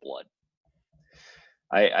utilizing whole blood.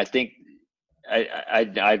 I think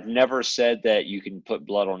I've never said that you can put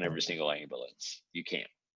blood on every single ambulance. You can't.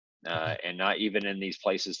 And not even in these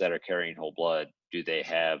places that are carrying whole blood do they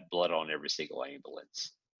have blood on every single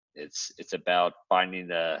ambulance. It's about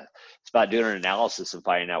it's about doing an analysis and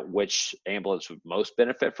finding out which ambulance would most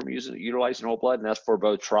benefit from utilizing whole blood, and that's for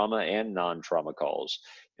both trauma and non-trauma calls.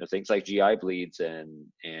 You know, things like GI bleeds and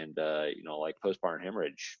you know, like postpartum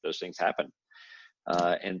hemorrhage. Those things happen.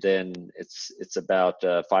 And then it's about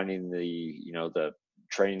finding the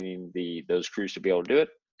training those crews to be able to do it,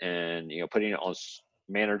 and putting it on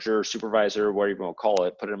manager, supervisor, whatever you want to call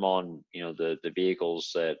it, put them on the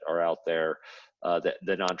vehicles that are out there,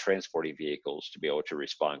 the non-transporting vehicles, to be able to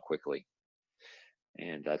respond quickly.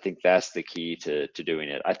 And I think that's the key to doing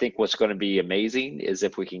it. I think what's going to be amazing is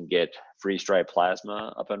if we can get freeze-dried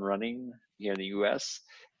plasma up and running here in the U.S.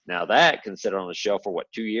 Now that can sit on the shelf for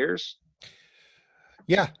 2 years.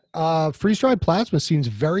 Yeah, freeze-dried plasma seems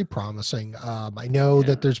very promising. I know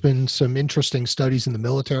that there's been some interesting studies in the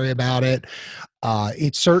military about it.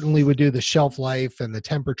 It certainly would do the shelf life and the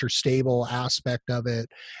temperature stable aspect of it.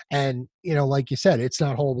 And, like you said, it's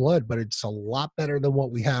not whole blood, but it's a lot better than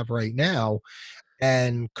what we have right now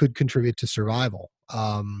and could contribute to survival.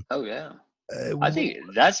 Oh, yeah. I think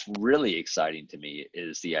that's really exciting to me,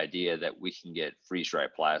 is the idea that we can get freeze-dried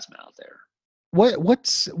plasma out there.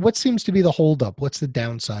 What seems to be the holdup? What's the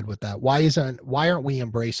downside with that? Why aren't we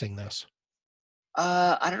embracing this?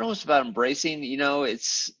 I don't know. It's about embracing.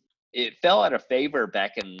 It fell out of favor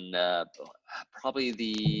back in probably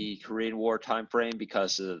the Korean War timeframe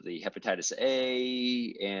because of the hepatitis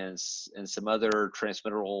A and some other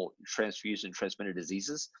transfusion transmitted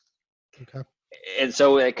diseases. Okay. And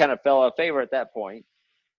so it kind of fell out of favor at that point.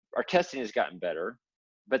 Our testing has gotten better,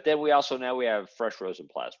 but then we have fresh frozen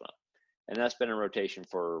plasma, and that's been in rotation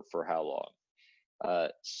for how long?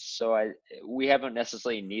 So we haven't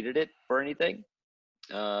necessarily needed it for anything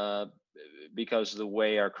because of the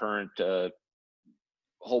way our current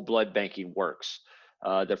whole blood banking works.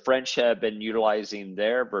 The French have been utilizing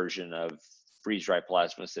their version of freeze-dried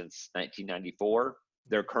plasma since 1994.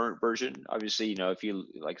 Their current version, obviously, if you,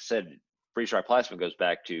 like I said, freeze-dried plasma goes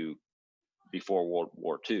back to before World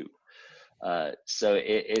War II. So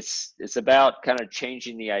it's about kind of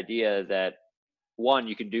changing the idea that, one,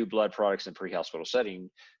 you can do blood products in pre-hospital setting,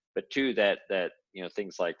 but two, that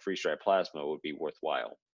things like freeze-dried plasma would be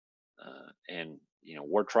worthwhile. And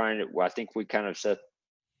we're trying to. I think we kind of set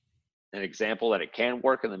an example that it can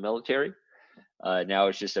work in the military. Now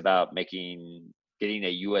it's just about getting a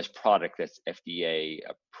U.S. product that's FDA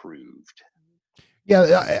approved.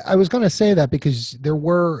 Yeah, I was going to say that because there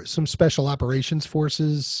were some special operations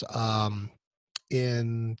forces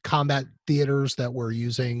in combat theaters that were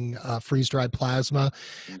using freeze-dried plasma,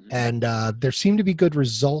 and there seemed to be good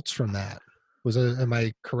results from that. Am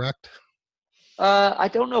I correct? I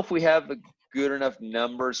don't know if we have good enough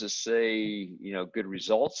numbers to say, good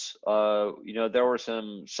results. There were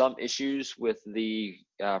some issues with the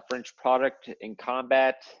French product in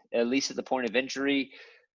combat, at least at the point of injury,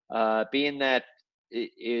 being that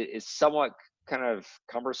it's somewhat kind of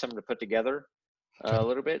cumbersome to put together a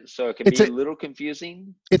little bit. So it can be a little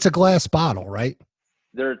confusing. It's a glass bottle, right?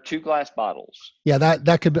 There are 2 glass bottles. Yeah,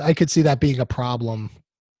 I could see that being a problem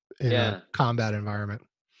in a combat environment.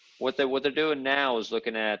 What they're doing now is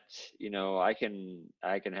looking at, I can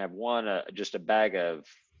have just a bag of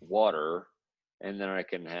water, and then I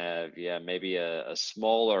can have maybe a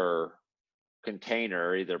smaller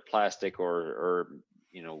container, either plastic or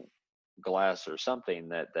glass or something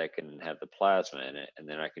that can have the plasma in it, and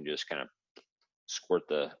then I can just kind of squirt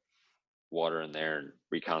the water in there and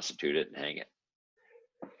reconstitute it and hang it.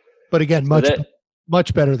 But again,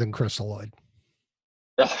 much better than crystalloid.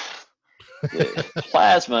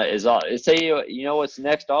 Plasma is all. What's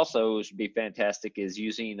next also would be fantastic is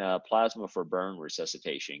using plasma for burn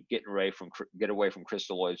resuscitation. Get away from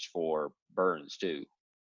crystalloids for burns too.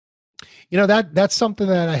 That's something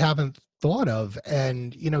that I haven't thought of.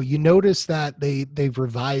 And you notice that they've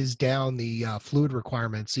revised down the fluid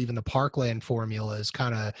requirements. Even the Parkland formula is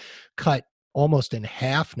kind of cut almost in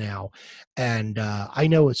half now. And I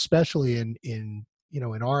know, especially in in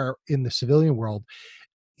the civilian world,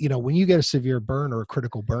 when you get a severe burn or a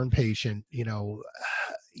critical burn patient,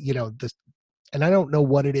 the and I don't know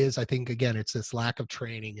what it is. I think again, it's this lack of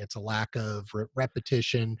training. It's a lack of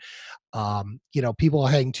repetition. People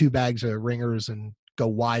hang two bags of ringers and go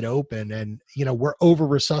wide open, and we're over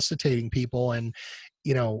resuscitating people. And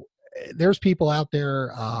you know, there's people out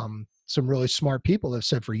there, some really smart people that have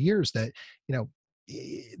said for years that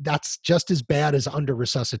that's just as bad as under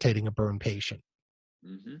resuscitating a burn patient.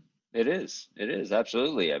 Hmm. It is. It is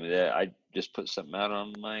absolutely. I mean, I just put something out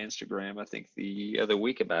on my Instagram, I think the other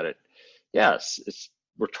week about it. Yes,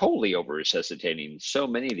 we're totally over resuscitating so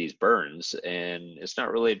many of these burns, and it's not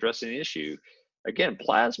really addressing the issue. Again,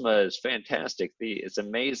 plasma is fantastic. It's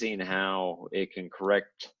amazing how it can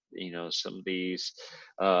correct, some of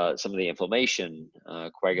the inflammation,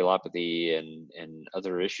 coagulopathy, and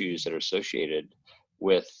other issues that are associated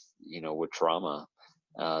with, with trauma.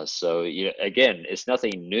 So again, it's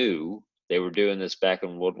nothing new. They were doing this back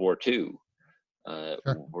in World War II. Sure.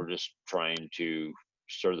 We're just trying to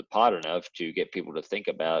stir the pot enough to get people to think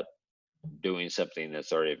about doing something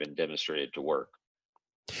that's already been demonstrated to work.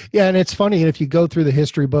 Yeah, and it's funny if you go through the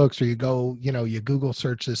history books or you go, you Google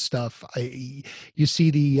search this stuff. You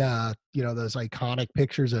see the those iconic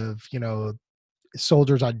pictures of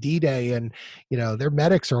soldiers on D-Day, and their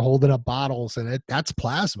medics are holding up bottles, and that's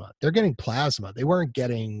plasma. They're getting plasma. They weren't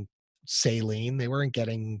getting saline. They weren't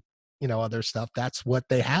getting other stuff. That's what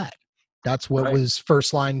they had. That's what Right. was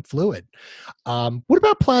first line fluid. What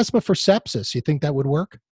about plasma for sepsis? You think that would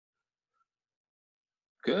work?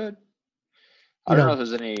 Good. I You don't know know, if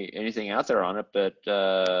there's anything out there on it, but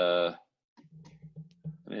I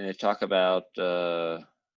mean, they talk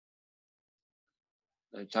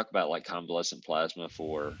about like convalescent plasma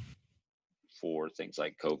for things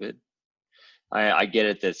like COVID. I get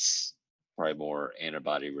it. That's probably more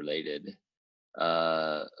antibody related.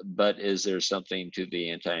 But is there something to the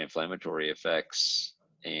anti-inflammatory effects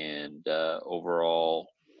and overall,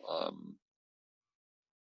 um,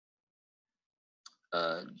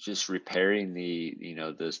 just repairing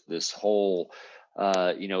this whole,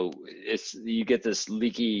 it's you get these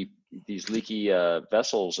leaky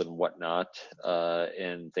vessels and whatnot,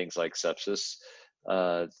 and things like sepsis,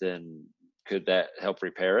 then could that help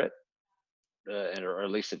repair it, or at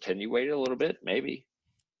least attenuate it a little bit? Maybe.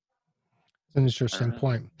 it's an I don't interesting know.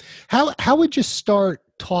 point. How would you start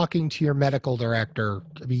talking to your medical director?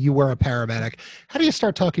 I mean, you were a paramedic. How do you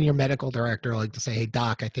start talking to your medical director, like to say, "Hey,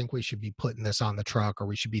 doc, I think we should be putting this on the truck, or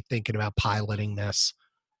we should be thinking about piloting this,"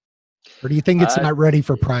 or do you think it's Uh, not ready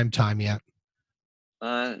for prime time yet?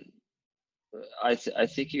 uh, I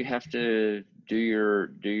think you have to do your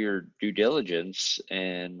due diligence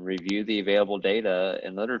and review the available data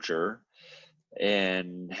and literature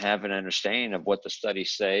and have an understanding of what the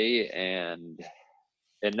studies say, and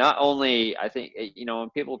not only, I think, when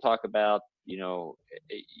people talk about,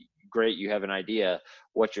 great, you have an idea,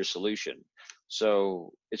 what's your solution?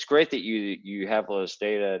 So it's great that you have all this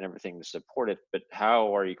data and everything to support it, but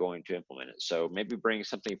how are you going to implement it? So maybe bring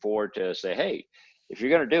something forward to say, hey, if you're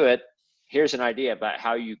going to do it, here's an idea about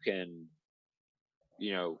how you can,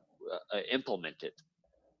 implement it.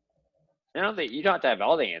 I don't think you don't have to have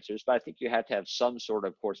all the answers, but I think you have to have some sort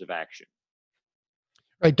of course of action.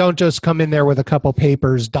 Right? Don't just come in there with a couple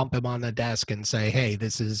papers, dump them on the desk, and say, "Hey,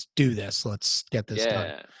 do this. Let's get this done."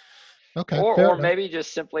 Yeah. Okay, fair Or enough. maybe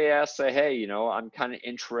just simply ask, say, hey, I'm kind of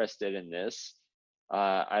interested in this.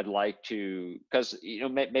 I'd like to, because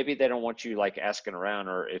maybe they don't want you like asking around,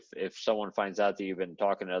 or if someone finds out that you've been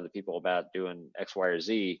talking to other people about doing X, Y, or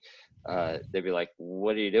Z, they'd be like,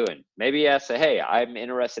 "What are you doing?" Maybe ask, say, "Hey, I'm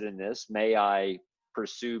interested in this. May I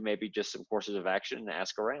pursue maybe just some courses of action and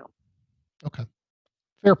ask around?" Okay,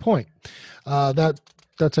 fair point.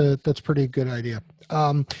 That's a pretty good idea.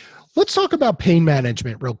 Um, let's talk about pain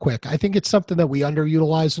management real quick. I think it's something that we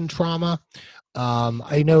underutilize in trauma.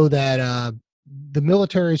 I know that the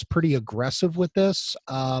military is pretty aggressive with this.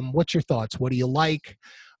 What's your thoughts? What do you like?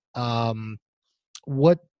 Um,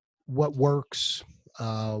 what what works?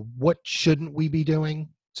 What shouldn't we be doing,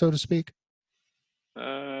 so to speak?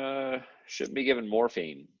 Shouldn't be given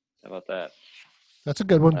morphine. How about that? That's a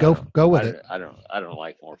good one. I don't. Go with I it. don't. I don't. I don't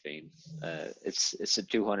like morphine. It's a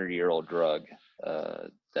 200-year-old drug,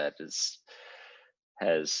 that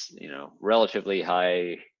has relatively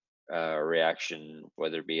high reaction,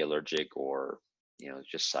 whether it be allergic or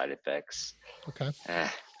just side effects. Okay. Eh,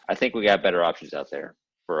 I think we got better options out there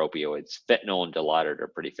for opioids. Fentanyl and Dilaudid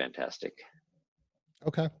are pretty fantastic.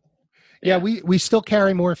 Okay. Yeah, Yeah. we still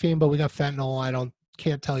carry morphine, but we got fentanyl. I don't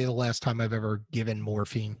can't tell you the last time I've ever given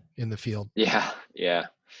morphine. in the field. Yeah, yeah,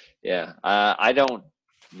 yeah. I don't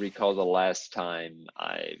recall the last time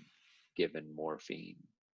I've given morphine.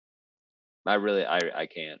 I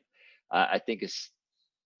can't. I think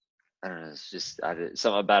I don't know. It's just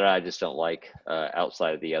something about it I just don't like.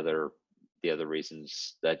 Outside of the other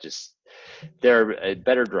reasons that just they're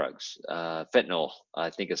better drugs. Fentanyl I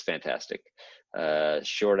think is fantastic.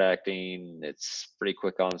 Short acting. It's pretty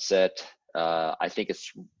quick onset. I think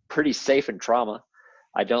it's pretty safe in trauma.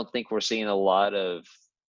 I don't think we're seeing a lot of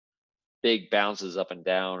big bounces up and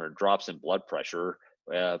down or drops in blood pressure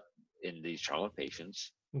uh, in these trauma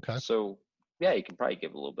patients. Okay. So yeah, you can probably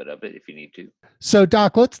give a little bit of it if you need to. So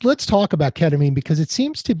Doc, let's talk about ketamine because it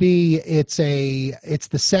seems to be it's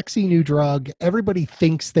the sexy new drug. Everybody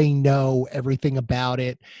thinks they know everything about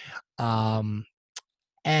it. Um,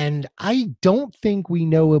 and I don't think we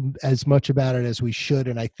know as much about it as we should.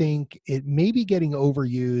 And I think it may be getting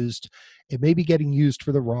overused. It may be getting used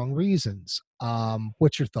for the wrong reasons.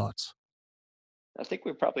 What's your thoughts? I think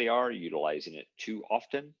we probably are utilizing it too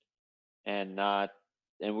often and not,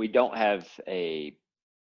 and we don't have a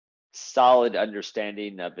solid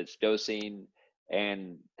understanding of its dosing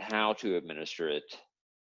and how to administer it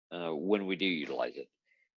when we do utilize it.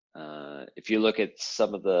 If you look at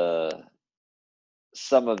some of the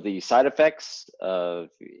side effects of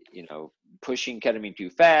pushing ketamine too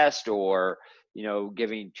fast or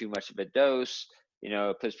giving too much of a dose,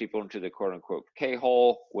 it puts people into the quote unquote K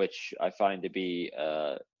hole, which I find to be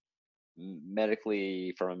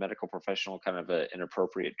medically, from a medical professional, kind of an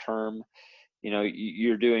inappropriate term.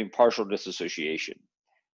 You're doing partial disassociation,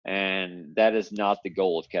 and that is not the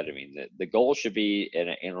goal of ketamine. The goal should be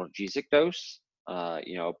an analgesic dose,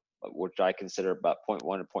 which I consider about zero point 0.1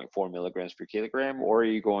 to zero point 0.4 milligrams per kilogram, or are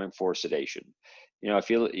you going for sedation? If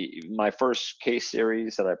you my first case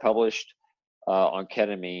series that I published on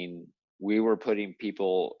ketamine, we were putting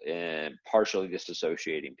people in partially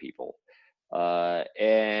disassociating people.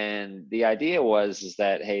 And the idea is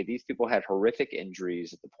that, hey, these people had horrific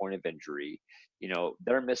injuries at the point of injury.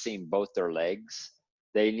 They're missing both their legs.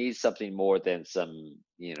 They need something more than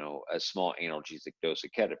a small analgesic dose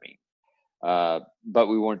of ketamine. But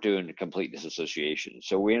we weren't doing a complete disassociation.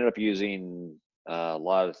 So we ended up using a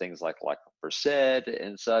lot of things like Perced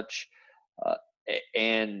and such. Uh,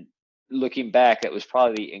 and looking back, it was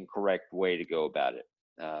probably the incorrect way to go about it.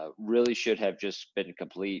 Really should have just been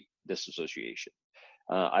complete disassociation.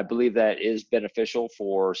 I believe that is beneficial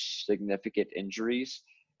for significant injuries,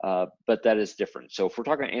 but that is different. So if we're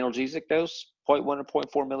talking analgesic dose, zero point 0.1 to zero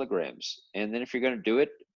point 0.4 milligrams. And then if you're going to do it,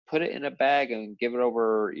 put it in a bag and give it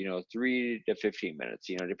over 3 to 15 minutes,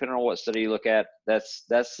 depending on what study you look at.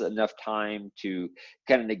 That's enough time to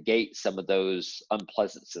kind of negate some of those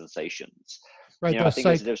unpleasant sensations. Right. I think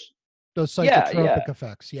is there's Those yeah, yeah, psychotropic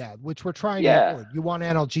effects, yeah, which we're trying to yeah, avoid. You want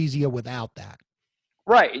analgesia without that.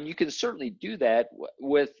 right. And you can certainly do that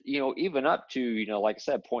with even up to like I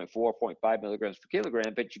said, zero point 0.4 zero point 0.5 milligrams per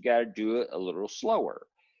kilogram, but you got to do it a little slower.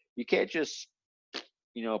 You can't just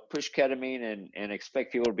push ketamine and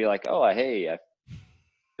expect people to be like, oh, hey, I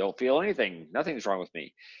don't feel anything, nothing's wrong with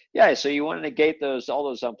me. Yeah, so you want to negate all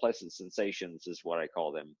those unpleasant sensations is what I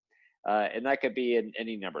call them. And that could be in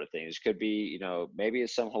any number of things. Could be, maybe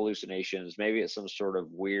it's some hallucinations, maybe it's some sort of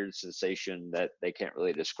weird sensation that they can't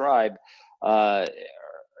really describe. Uh,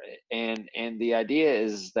 and the idea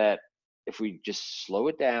is that if we just slow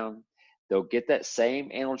it down, they'll get that same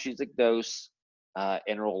analgesic dose, and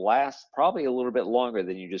it'll last probably a little bit longer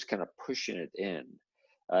than you just kind of pushing it in.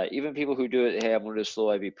 Even people who do it, hey, I'm going to do a slow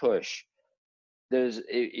IV push.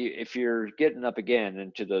 If you're getting up again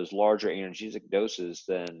into those larger analgesic doses,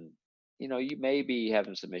 then you may be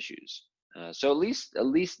having some issues. So at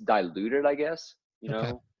least dilute it, I guess.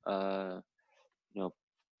 Okay. You know,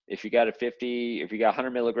 if you got if you got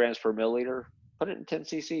 100 milligrams per milliliter, put it in 10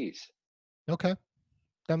 cc's. Okay.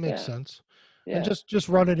 That makes Yeah, sense. And yeah, just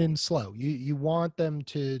run it in slow. You want them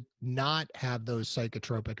to not have those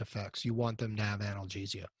psychotropic effects. You want them to have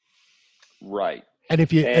analgesia. right. And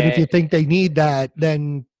if And, you think they need that,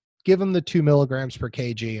 then give them the 2 milligrams per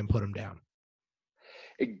kg and put them down.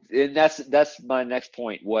 and that's my next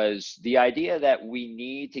point, was the idea that we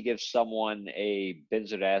need to give someone a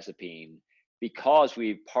benzodiazepine because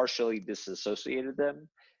we've partially disassociated them.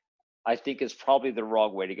 I think is probably the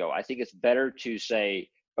wrong way to go. I think it's better to say,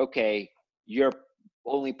 okay, you're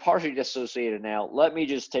only partially dissociated now. Let me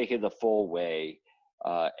just take it the full way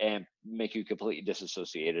and make you completely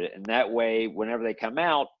disassociated. And that way, whenever they come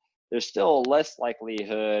out, there's still less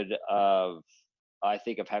likelihood of, I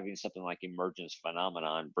think, of having something like emergence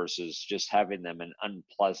phenomenon versus just having them an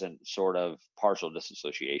unpleasant sort of partial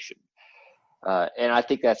disassociation. And I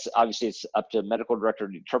think that's obviously it's up to the medical director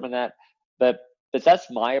to determine that. But that's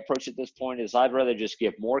my approach at this point is I'd rather just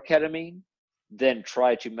give more ketamine than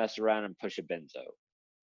try to mess around and push a benzo.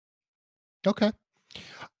 Okay.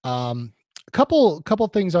 A couple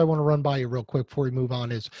things I want to run by you real quick before we move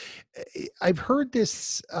on is I've heard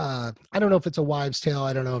this. I don't know if it's a wives' tale.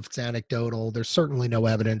 I don't know if it's anecdotal. There's certainly no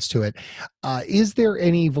evidence to it. Is there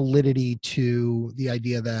any validity to the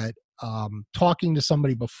idea that talking to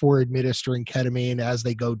somebody before administering ketamine as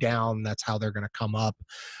they go down, that's how they're going to come up?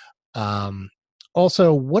 Um,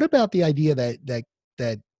 Also, what about the idea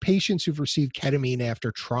that patients who've received ketamine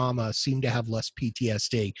after trauma seem to have less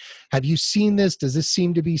PTSD? Have you seen this? Does this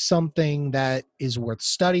seem to be something that is worth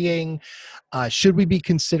studying? Should we be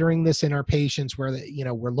considering this in our patients where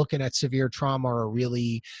we're looking at severe trauma or a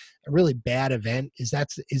really bad event? Is that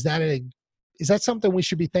something we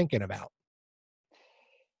should be thinking about?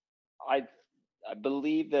 I I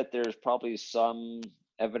believe that there's probably some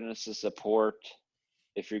evidence to support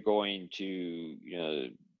if you're going to,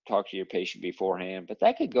 talk to your patient beforehand, but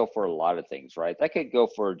that could go for a lot of things, right? That could go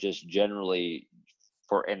for just generally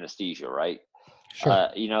for anesthesia, right? Sure.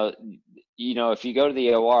 Uh, you know, if you go to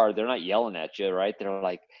the OR, they're not yelling at you, right? They're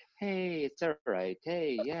like, "Hey, it's all right.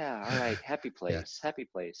 Hey, yeah, all right. Yeah. Happy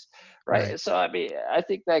place," Right. right? So I mean, I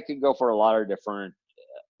think that could go for a lot of different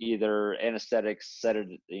either anesthetics,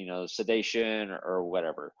 sedation, or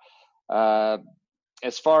whatever. Uh,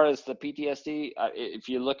 as far as the PTSD, if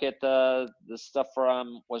you look at the stuff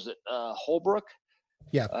from was it Holbrook,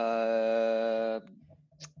 Yeah. uh,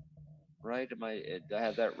 right? Do I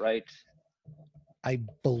have that right? I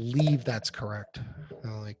believe that's correct.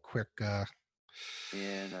 Like quick.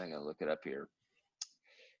 And I gotta look it up here.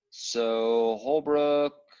 So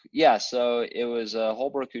Holbrook, yeah. So it was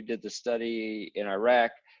Holbrook who did the study in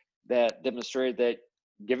Iraq that demonstrated that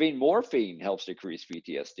giving morphine helps decrease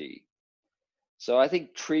PTSD. So I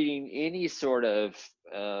think treating any sort of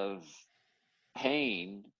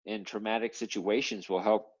pain in traumatic situations will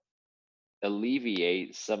help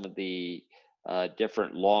alleviate some of the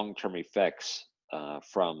different long-term effects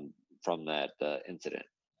from that incident.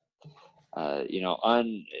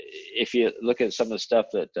 If you look at some of the stuff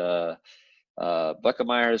that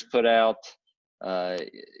Buckemeyer has put out, uh,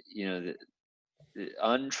 the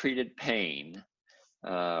untreated pain,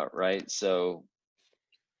 right? So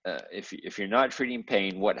if you're not treating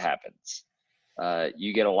pain, what happens?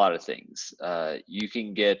 You get a lot of things. You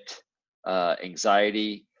can get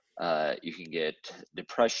anxiety, you can get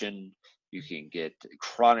depression, you can get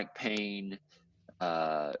chronic pain.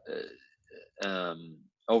 Uh,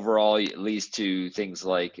 Overall, it leads to things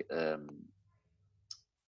like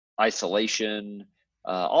isolation,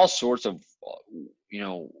 all sorts of, you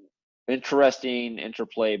know, interesting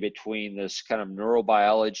interplay between this kind of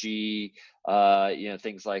neurobiology,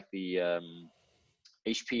 things like the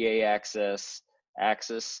HPA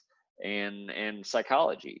axis and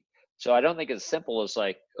psychology. So I don't think it's simple as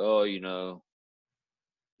like, oh, you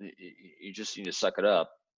just need to suck it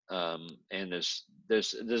up. And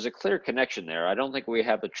there's a clear connection there. I don't think we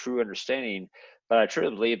have a true understanding, but I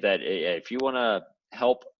truly believe that if you want to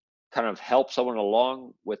help help someone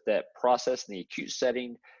along with that process in the acute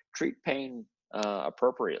setting, treat pain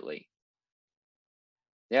appropriately.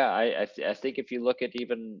 Yeah, I think if you look at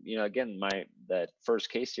even, again, that first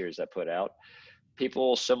case series I put out,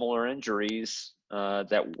 people similar injuries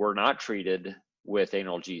that were not treated with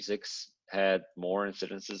analgesics had more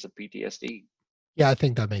incidences of PTSD. Yeah, I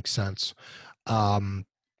think that makes sense. Um,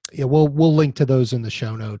 yeah, we'll link to those in the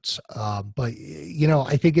show notes. But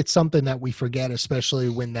I think it's something that we forget, especially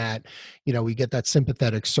when we get that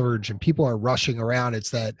sympathetic surge and people are rushing around. It's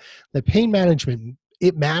that the pain management,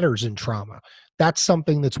 it matters in trauma. That's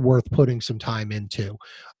something that's worth putting some time into.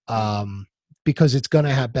 Mm-hmm. Um, because it's going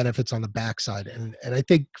to have benefits on the backside. And I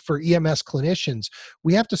think for EMS clinicians,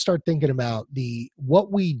 we have to start thinking about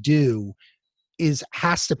what we do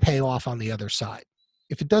has to pay off on the other side.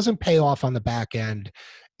 If it doesn't pay off on the back end,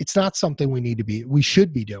 it's not something we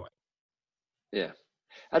should be doing. Yeah,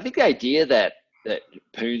 I think the idea that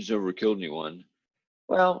pain's never killed anyone.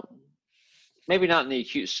 Well, maybe not in the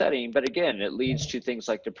acute setting, but again, it leads to things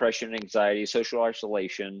like depression, anxiety, social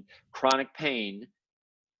isolation, chronic pain,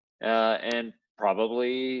 and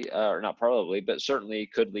probably, or not probably, but certainly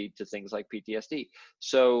could lead to things like PTSD.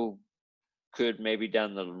 So could maybe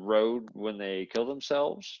down the road when they kill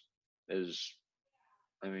themselves is,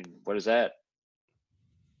 I mean, what is that?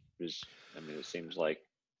 It seems like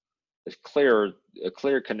a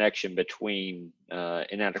clear connection between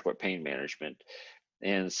inadequate pain management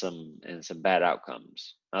and some bad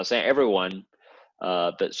outcomes. I'm not saying everyone,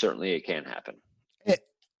 but certainly it can happen. Eh,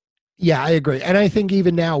 Yeah, I agree. And I think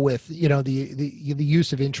even now with, the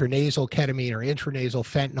use of intranasal ketamine or intranasal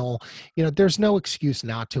fentanyl, there's no excuse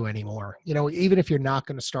not to anymore. Even if you're not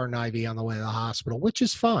going to start an IV on the way to the hospital, which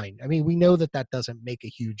is fine. I mean, we know that that doesn't make a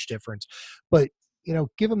huge difference, but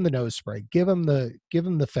give them the nose spray, give them the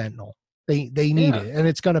fentanyl. They need Yeah. it, and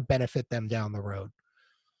it's going to benefit them down the road.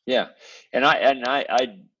 Yeah, and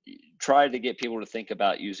I try to get people to think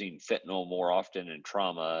about using fentanyl more often in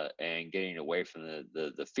trauma and getting away from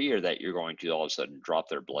the fear that you're going to all of a sudden drop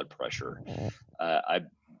their blood pressure. I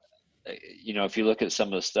if you look at some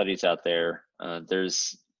of the studies out there,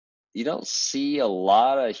 you don't see a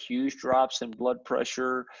lot of huge drops in blood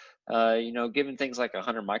pressure. Given things like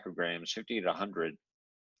 100 micrograms, 50 to 100,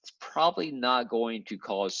 it's probably not going to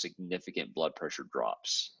cause significant blood pressure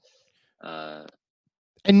drops. Uh,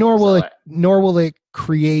 And nor will so it I, nor will it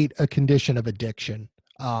create a condition of addiction.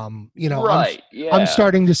 right, I'm yeah.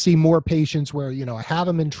 starting to see more patients where I have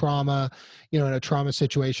them in trauma, in a trauma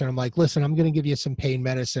situation. I'm like, listen, I'm going to give you some pain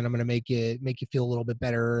medicine. I'm going to make you feel a little bit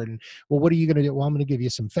better. And well, what are you going to do? Well, I'm going to give you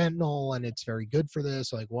some fentanyl, and it's very good for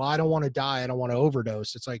this. Like, well, I don't want to die. I don't want to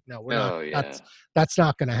overdose. It's like, no, we're not. Oh yeah. That's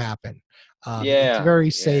not going to happen. It's Yeah, very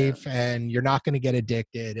yeah. safe, and you're not going to get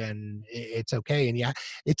addicted, and it's okay. And yeah,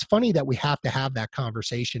 it's funny that we have to have that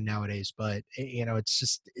conversation nowadays, but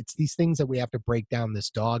it's these things that we have to break down this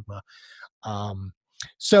dogma. um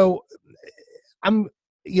so I'm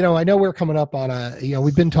I know we're coming up on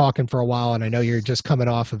we've been talking for a while, and I know you're just coming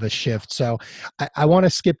off of a shift, so I want to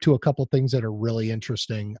skip to a couple things that are really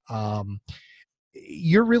interesting.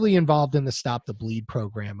 You're really involved in the Stop the Bleed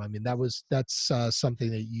program. I mean, that's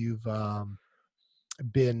something that you've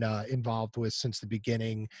been involved with since the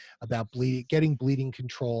beginning, about getting bleeding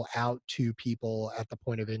control out to people at the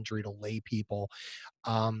point of injury, to lay people.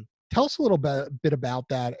 Tell us a little bit about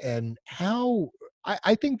that, and how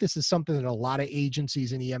I think this is something that a lot of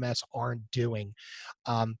agencies in EMS aren't doing.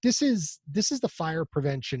 This is the fire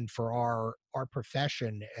prevention for our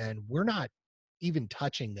profession, and we're not even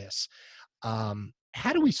touching this.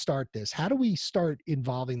 How do we start this? How do we start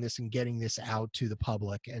involving this and getting this out to the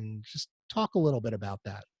public? And just talk a little bit about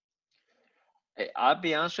that. I'll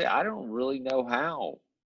be honest with you, I don't really know how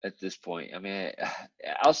at this point. I mean,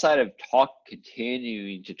 outside of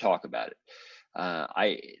continuing to talk about it.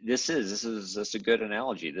 I this is that's a good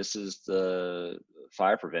analogy. This is the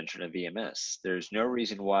fire prevention of EMS. There's no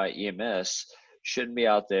reason why EMS shouldn't be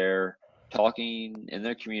out there talking in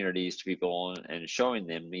their communities to people and showing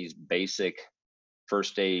them these basic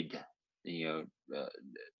first aid, you know,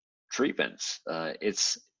 treatments.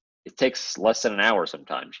 It takes less than an hour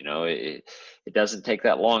sometimes. It doesn't take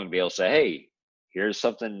that long to be able to say, hey, here's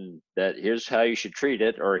how you should treat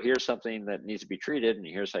it, or here's something that needs to be treated, and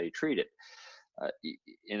here's how you treat it. Uh,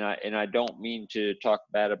 and I don't mean to talk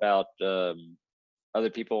bad about other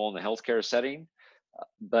people in the healthcare setting,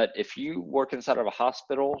 but if you work inside of a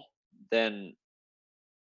hospital, then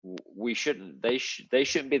we shouldn't they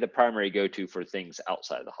shouldn't be the primary go-to for things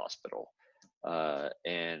outside the hospital.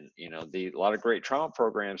 And a lot of great trauma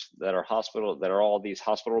programs that are all these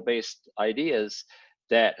hospital-based ideas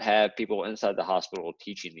that have people inside the hospital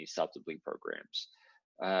teaching these Stop the Bleed programs.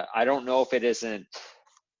 I don't know if it isn't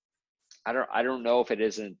I don't know if it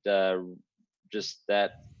isn't just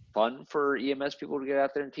that fun for EMS people to get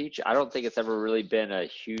out there and teach. I don't think it's ever really been a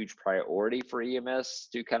huge priority for EMS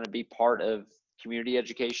to kind of be part of community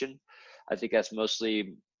education. I think that's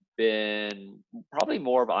mostly been probably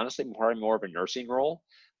more of, honestly, probably more of a nursing role.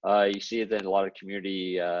 You see it in a lot of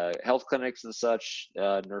community health clinics and such,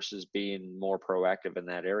 nurses being more proactive in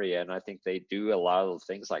that area. And I think they do a lot of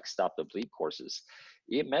things like Stop the Bleed courses.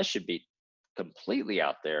 EMS should be completely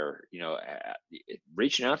out there,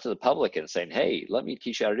 reaching out to the public and saying, hey, let me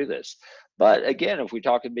teach you how to do this. But again, if we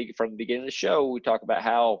talk from the beginning of the show, we talk about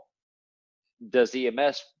how does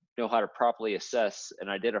EMS know how to properly assess and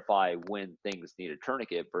identify when things need a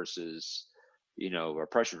tourniquet versus, a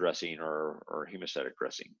pressure dressing or hemostatic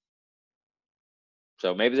dressing.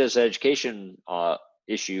 So maybe there's an education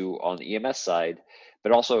issue on the EMS side,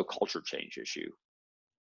 but also a culture change issue.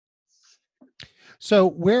 So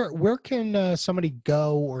where can somebody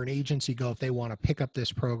go, or an agency go, if they want to pick up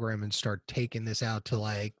this program and start taking this out to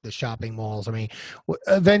like the shopping malls? I mean,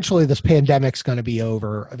 eventually this pandemic's going to be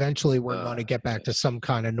over. Eventually we're going to get back to Yes, some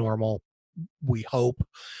kind of normal, we hope.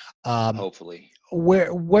 Um, hopefully.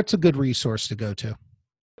 what's a good resource to go to?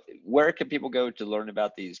 Where can people go to learn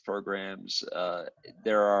about these programs?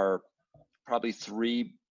 There are probably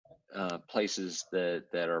three places that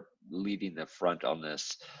are leading the front on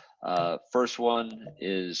this. First one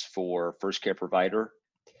is for First Care Provider,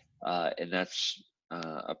 and that's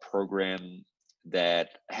a program that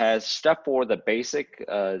has stuff for the basic,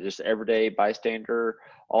 just everyday bystander,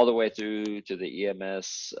 all the way through to the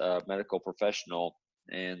EMS medical professional.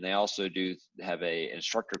 And they also do have a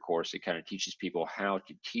instructor course that kind of teaches people how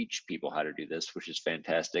to teach people how to do this, which is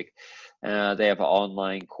fantastic. They have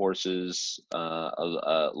online courses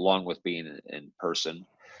along with being in person.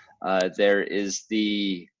 There is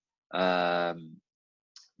the American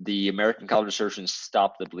College of Surgeons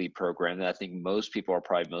Stop the Bleed program that I think most people are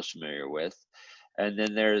probably most familiar with. And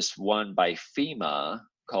then there's one by FEMA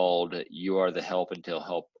called You Are the Help Until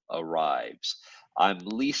Help Arrives. I'm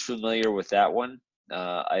least familiar with that one.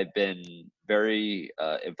 I've been very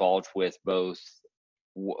involved with both,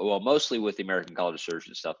 well, mostly with the American College of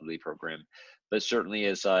Surgeons Stop the Bleed program, but certainly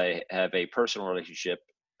as I have a personal relationship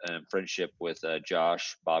and friendship with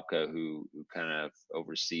Josh Bobka, who kind of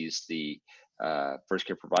oversees the first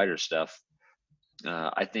care provider stuff.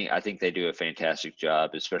 I think they do a fantastic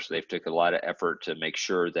job. Especially they've took a lot of effort to make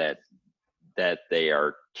sure that they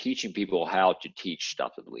are teaching people how to teach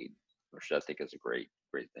Stop the Bleed, which I think is a great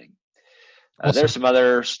thing. There's Awesome. some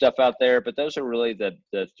other stuff out there, but those are really the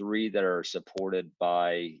three that are supported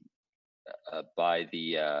by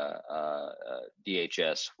the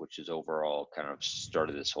DHS, which is overall kind of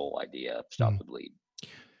started this whole idea of Stop Mm. the Bleed.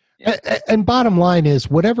 Yeah, And bottom line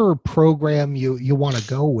is, whatever program you want to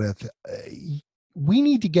go with, we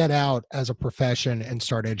need to get out as a profession and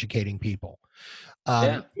start educating people.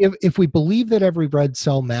 yeah, If we believe that every red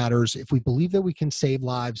cell matters, if we believe that we can save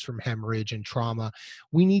lives from hemorrhage and trauma,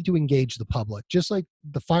 we need to engage the public, just like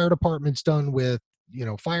the fire department's done with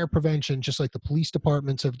fire prevention, just like the police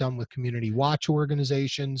departments have done with community watch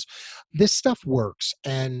organizations. This stuff works,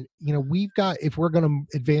 and we've got, if we're going to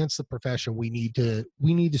advance the profession, we need to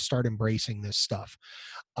start embracing this stuff.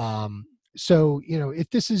 So if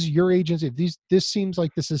this is your agency, if this seems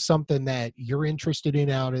like this is something that you're interested in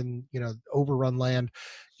out in overrun land,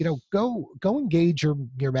 go engage your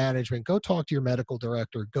management, go talk to your medical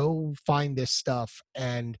director, go find this stuff.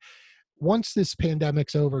 And once this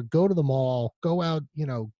pandemic's over, go to the mall, go out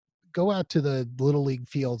to the little league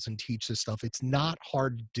fields and teach this stuff. It's not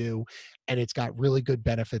hard to do, and it's got really good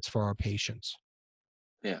benefits for our patients.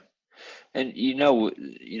 yeah. And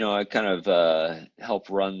I kind of help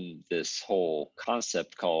run this whole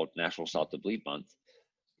concept called National Stop the Bleed Month.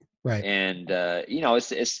 Right. And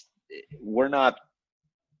it's we're not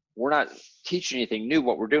teaching anything new.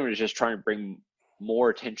 What we're doing is just trying to bring more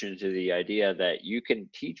attention to the idea that you can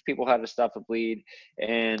teach people how to stop the bleed.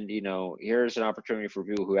 And here's an opportunity for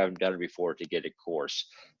people who haven't done it before to get a course.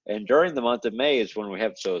 And during the month of May is when we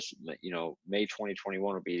have, so May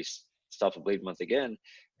 2021 will be Stop the Bleed Month again.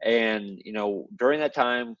 And during that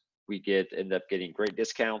time we end up getting great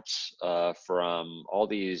discounts from all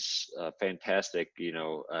these fantastic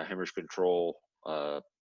hemorrhage control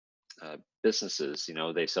businesses.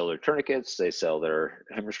 They sell their tourniquets, they sell their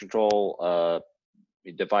hemorrhage control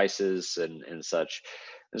devices and such.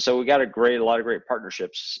 And so we got a lot of great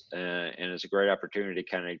partnerships, and it's a great opportunity to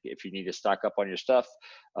kind of, if you need to stock up on your stuff,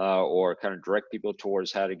 or kind of direct people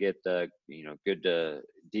towards how to get good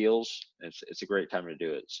deals. It's a great time to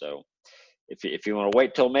do it. So if you want to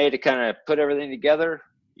wait till May to kind of put everything together,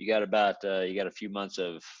 you got a few months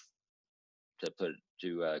to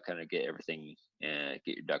kind of get everything, get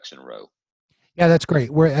your ducks in a row. Yeah, that's great.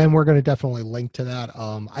 We're going to definitely link to that.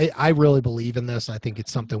 I really believe in this. I think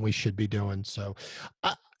it's something we should be doing. So,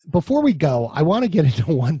 uh, before we go, I want to get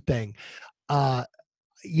into one thing. Uh,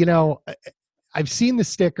 you know, I- I've seen the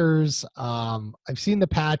stickers. I've seen the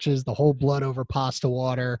patches, the whole blood over pasta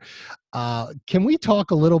water. Can we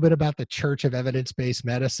talk a little bit about the Church of Evidence-Based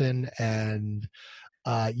Medicine and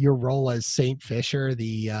your role as Saint Fisher?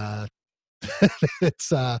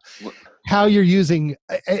 It's how you're using.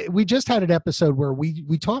 We just had an episode where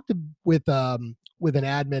we talked with an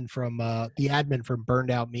admin from the admin from Burned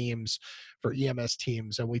Out Memes for EMS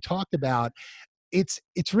teams, and we talked about,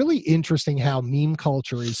 it's really interesting how meme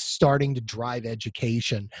culture is starting to drive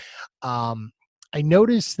education. I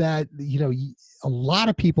noticed that a lot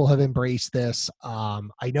of people have embraced this.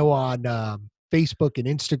 I know on Facebook and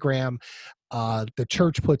Instagram, the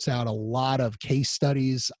church puts out a lot of case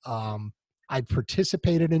studies. I've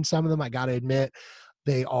participated in some of them. I got to admit,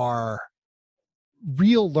 they are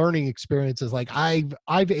real learning experiences. Like I've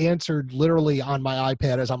answered literally on my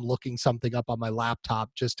iPad as I'm looking something up on my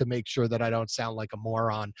laptop, just to make sure that I don't sound like a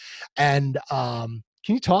moron. And can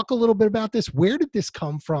you talk a little bit about this? Where did this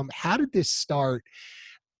come from? How did this start?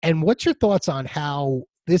 And what's your thoughts on how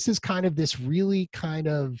this is kind of this really kind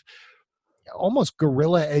of almost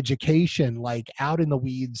guerrilla education, like out in the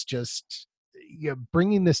weeds, just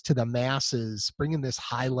bringing this to the masses, bringing this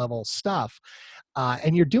high level stuff.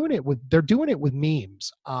 and they're doing it with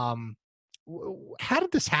memes. How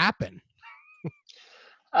did this happen?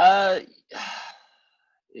 Uh,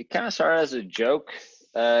 it kind of started as a joke.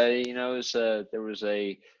 It was, there was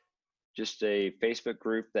a just a Facebook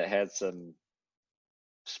group that had some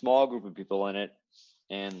small group of people in it,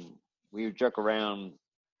 and we would joke around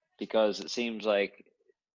because it seems like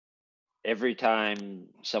every time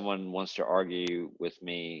someone wants to argue with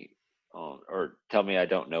me on, or tell me I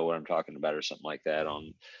don't know what I'm talking about or something like that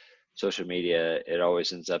on social media, it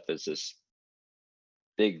always ends up as this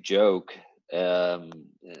big joke.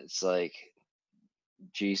 It's like,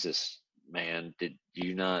 Jesus, man, did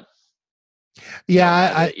you not Yeah,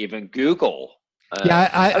 know how I to even Google? yeah,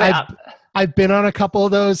 I mean, I've been on a couple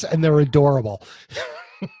of those, and they're adorable.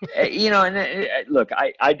 look,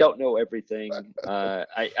 I don't know everything.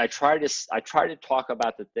 I try to talk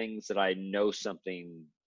about the things that I know something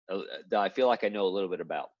that I feel like I know a little bit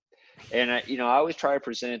about. And I always try to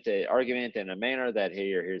present the argument in a manner that, hey,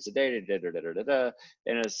 here's the data, da da da da da, da,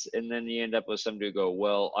 and then you end up with some dude go,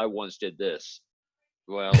 well, I once did this.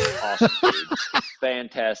 Well, awesome, dude,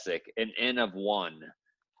 fantastic, an N of one,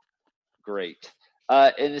 great.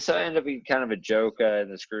 And so it ended up being kind of a joke in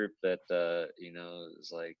this group that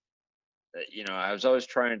is like, I was always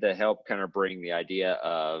trying to help kind of bring the idea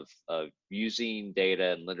of using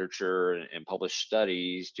data and literature and published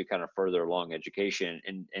studies to kind of further along education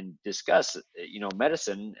and discuss,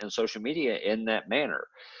 medicine and social media in that manner.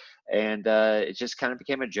 And it just kind of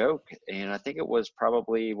became a joke. And I think it was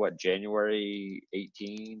probably January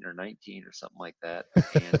 18 or 19 or something like that.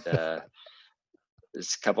 And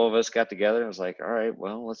this couple of us got together and was like, all right,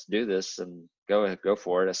 well, let's do this and go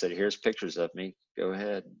for it. I said, here's pictures of me. Go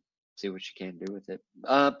ahead, see what you can do with it.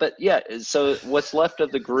 But yeah, so what's left of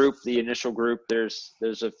the group, the initial group, there's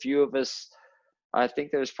a few of us. I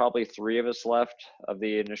think there's probably three of us left of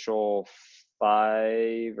the initial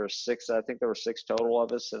five or six. I think there were six total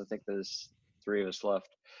of us, and I think there's three of us left.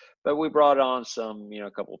 But we brought on some,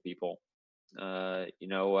 a couple of people.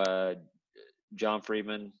 John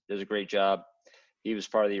Friedman does a great job. He was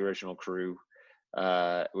part of the original crew.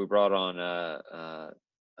 We brought on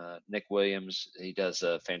Nick Williams. He does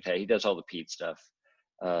fantastic. He does all the Pete stuff.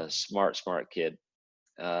 Smart kid.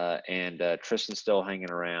 And Tristan's still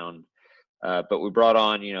hanging around. But we brought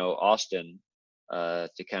on, Austin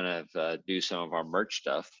to kind of do some of our merch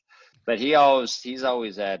stuff. But he's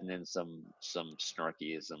always adding in some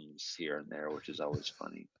snarkyisms here and there, which is always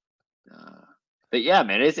funny. But yeah,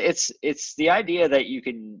 man, it's the idea that you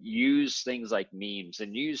can use things like memes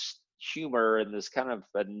and use humor in this kind of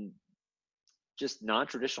just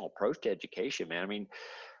non-traditional approach to education, man. I mean,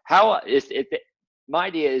 how if my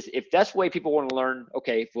idea is if that's the way people want to learn,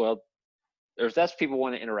 okay, well, if that's people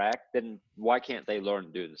want to interact, then why can't they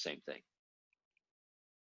learn doing the same thing?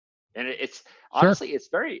 And it's Sure. honestly,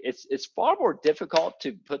 it's far more difficult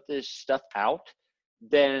to put this stuff out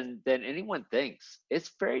than anyone thinks.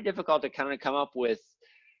 It's very difficult to kind of come up with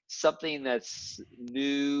something that's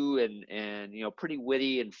new and pretty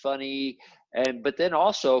witty and funny, but then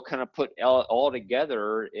also kind of put all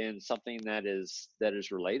together in something that is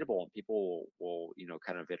relatable and people will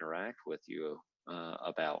kind of interact with you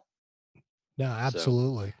about. No, So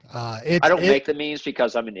absolutely. I don't make the memes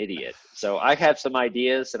because I'm an idiot. So I have some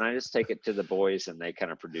ideas and I just take it to the boys and they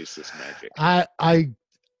kind of produce this magic.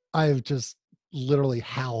 I've just literally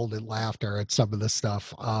howled at laughter at some of the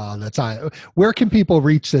stuff that's on. Where can people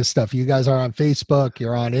reach this stuff? You guys are on Facebook,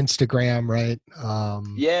 you're on Instagram, right?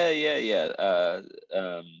 Yeah.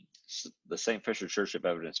 The St. Fisher Church of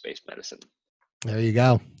Evidence-Based Medicine. There you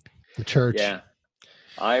go. The church. Yeah.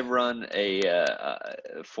 I run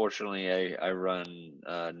fortunately, I run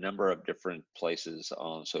a number of different places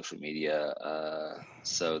on social media.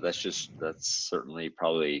 So that's certainly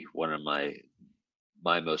probably one of my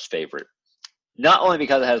most favorite. Not only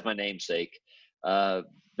because it has my namesake, but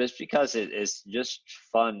it's because it's just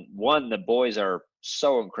fun. One, the boys are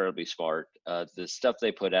so incredibly smart. The stuff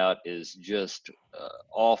they put out is just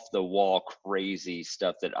off the wall crazy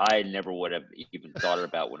stuff that I never would have even thought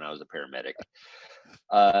about when I was a paramedic.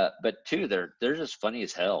 But two, they're just funny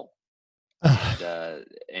as hell.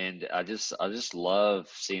 And I just love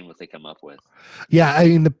seeing what they come up with. Yeah, I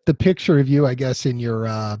mean the picture of you, I guess, in your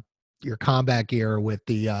combat gear with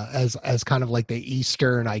the as kind of like the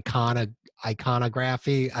Eastern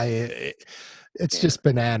iconography. It's just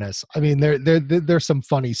bananas. I mean, there's some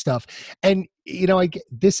funny stuff, and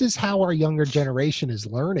this is how our younger generation is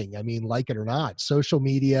learning. I mean, like it or not, social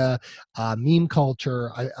media, meme culture.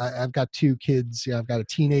 I've got two kids. I've got a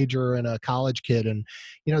teenager and a college kid, and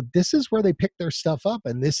this is where they pick their stuff up,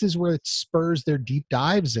 and this is where it spurs their deep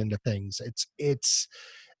dives into things. It's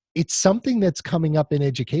it's something that's coming up in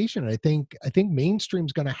education. I think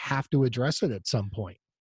mainstream's going to have to address it at some point.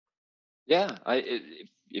 Yeah,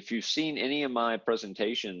 if you've seen any of my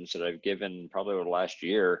presentations that I've given probably over the last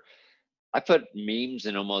year, I put memes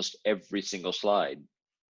in almost every single slide.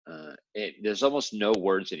 There's almost no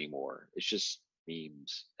words anymore. It's just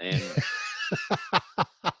memes. And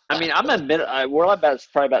I mean, we're all about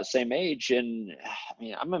probably about the same age, and I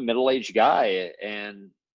mean, I'm a middle-aged guy, and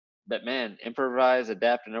but man, improvise,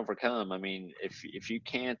 adapt, and overcome. I mean, if you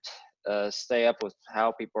can't stay up with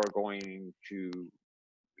how people are going to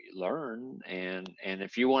learn, and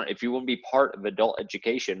if you want to be part of adult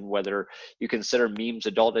education, whether you consider memes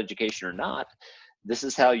adult education or not, this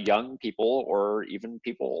is how young people, or even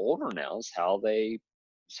people older now, is how they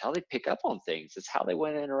pick up on things. It's how they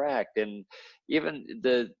want to interact. And even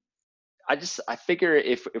I figure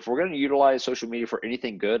if we're going to utilize social media for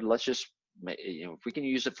anything good, let's just if we can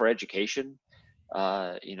use it for education,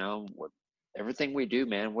 everything we do,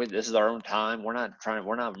 man, this is our own time. We're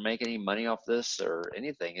not making any money off this or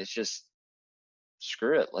anything. It's just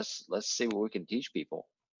screw it. Let's see what we can teach people.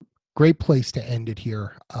 Great place to end it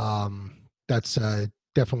here. That's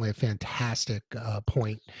definitely a fantastic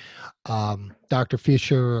point. Dr.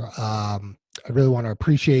 Fisher, I really want to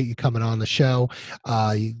appreciate you coming on the show.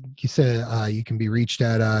 You said you can be reached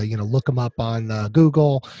at, look them up on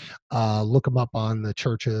Google, look them up on the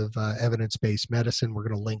Church of Evidence-Based Medicine. We're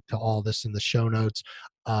going to link to all this in the show notes.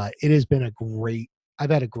 It has been I've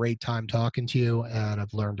had a great time talking to you, and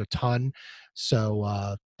I've learned a ton.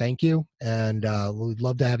 So thank you. And we'd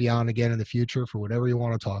love to have you on again in the future for whatever you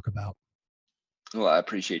want to talk about. Well, I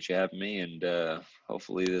appreciate you having me, and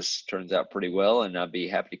hopefully this turns out pretty well, and I'll be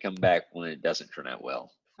happy to come back when it doesn't turn out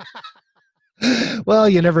well. Well,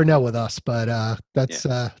 you never know with us, but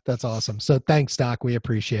Yeah, that's awesome. So thanks, Doc. We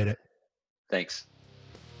appreciate it. thanks.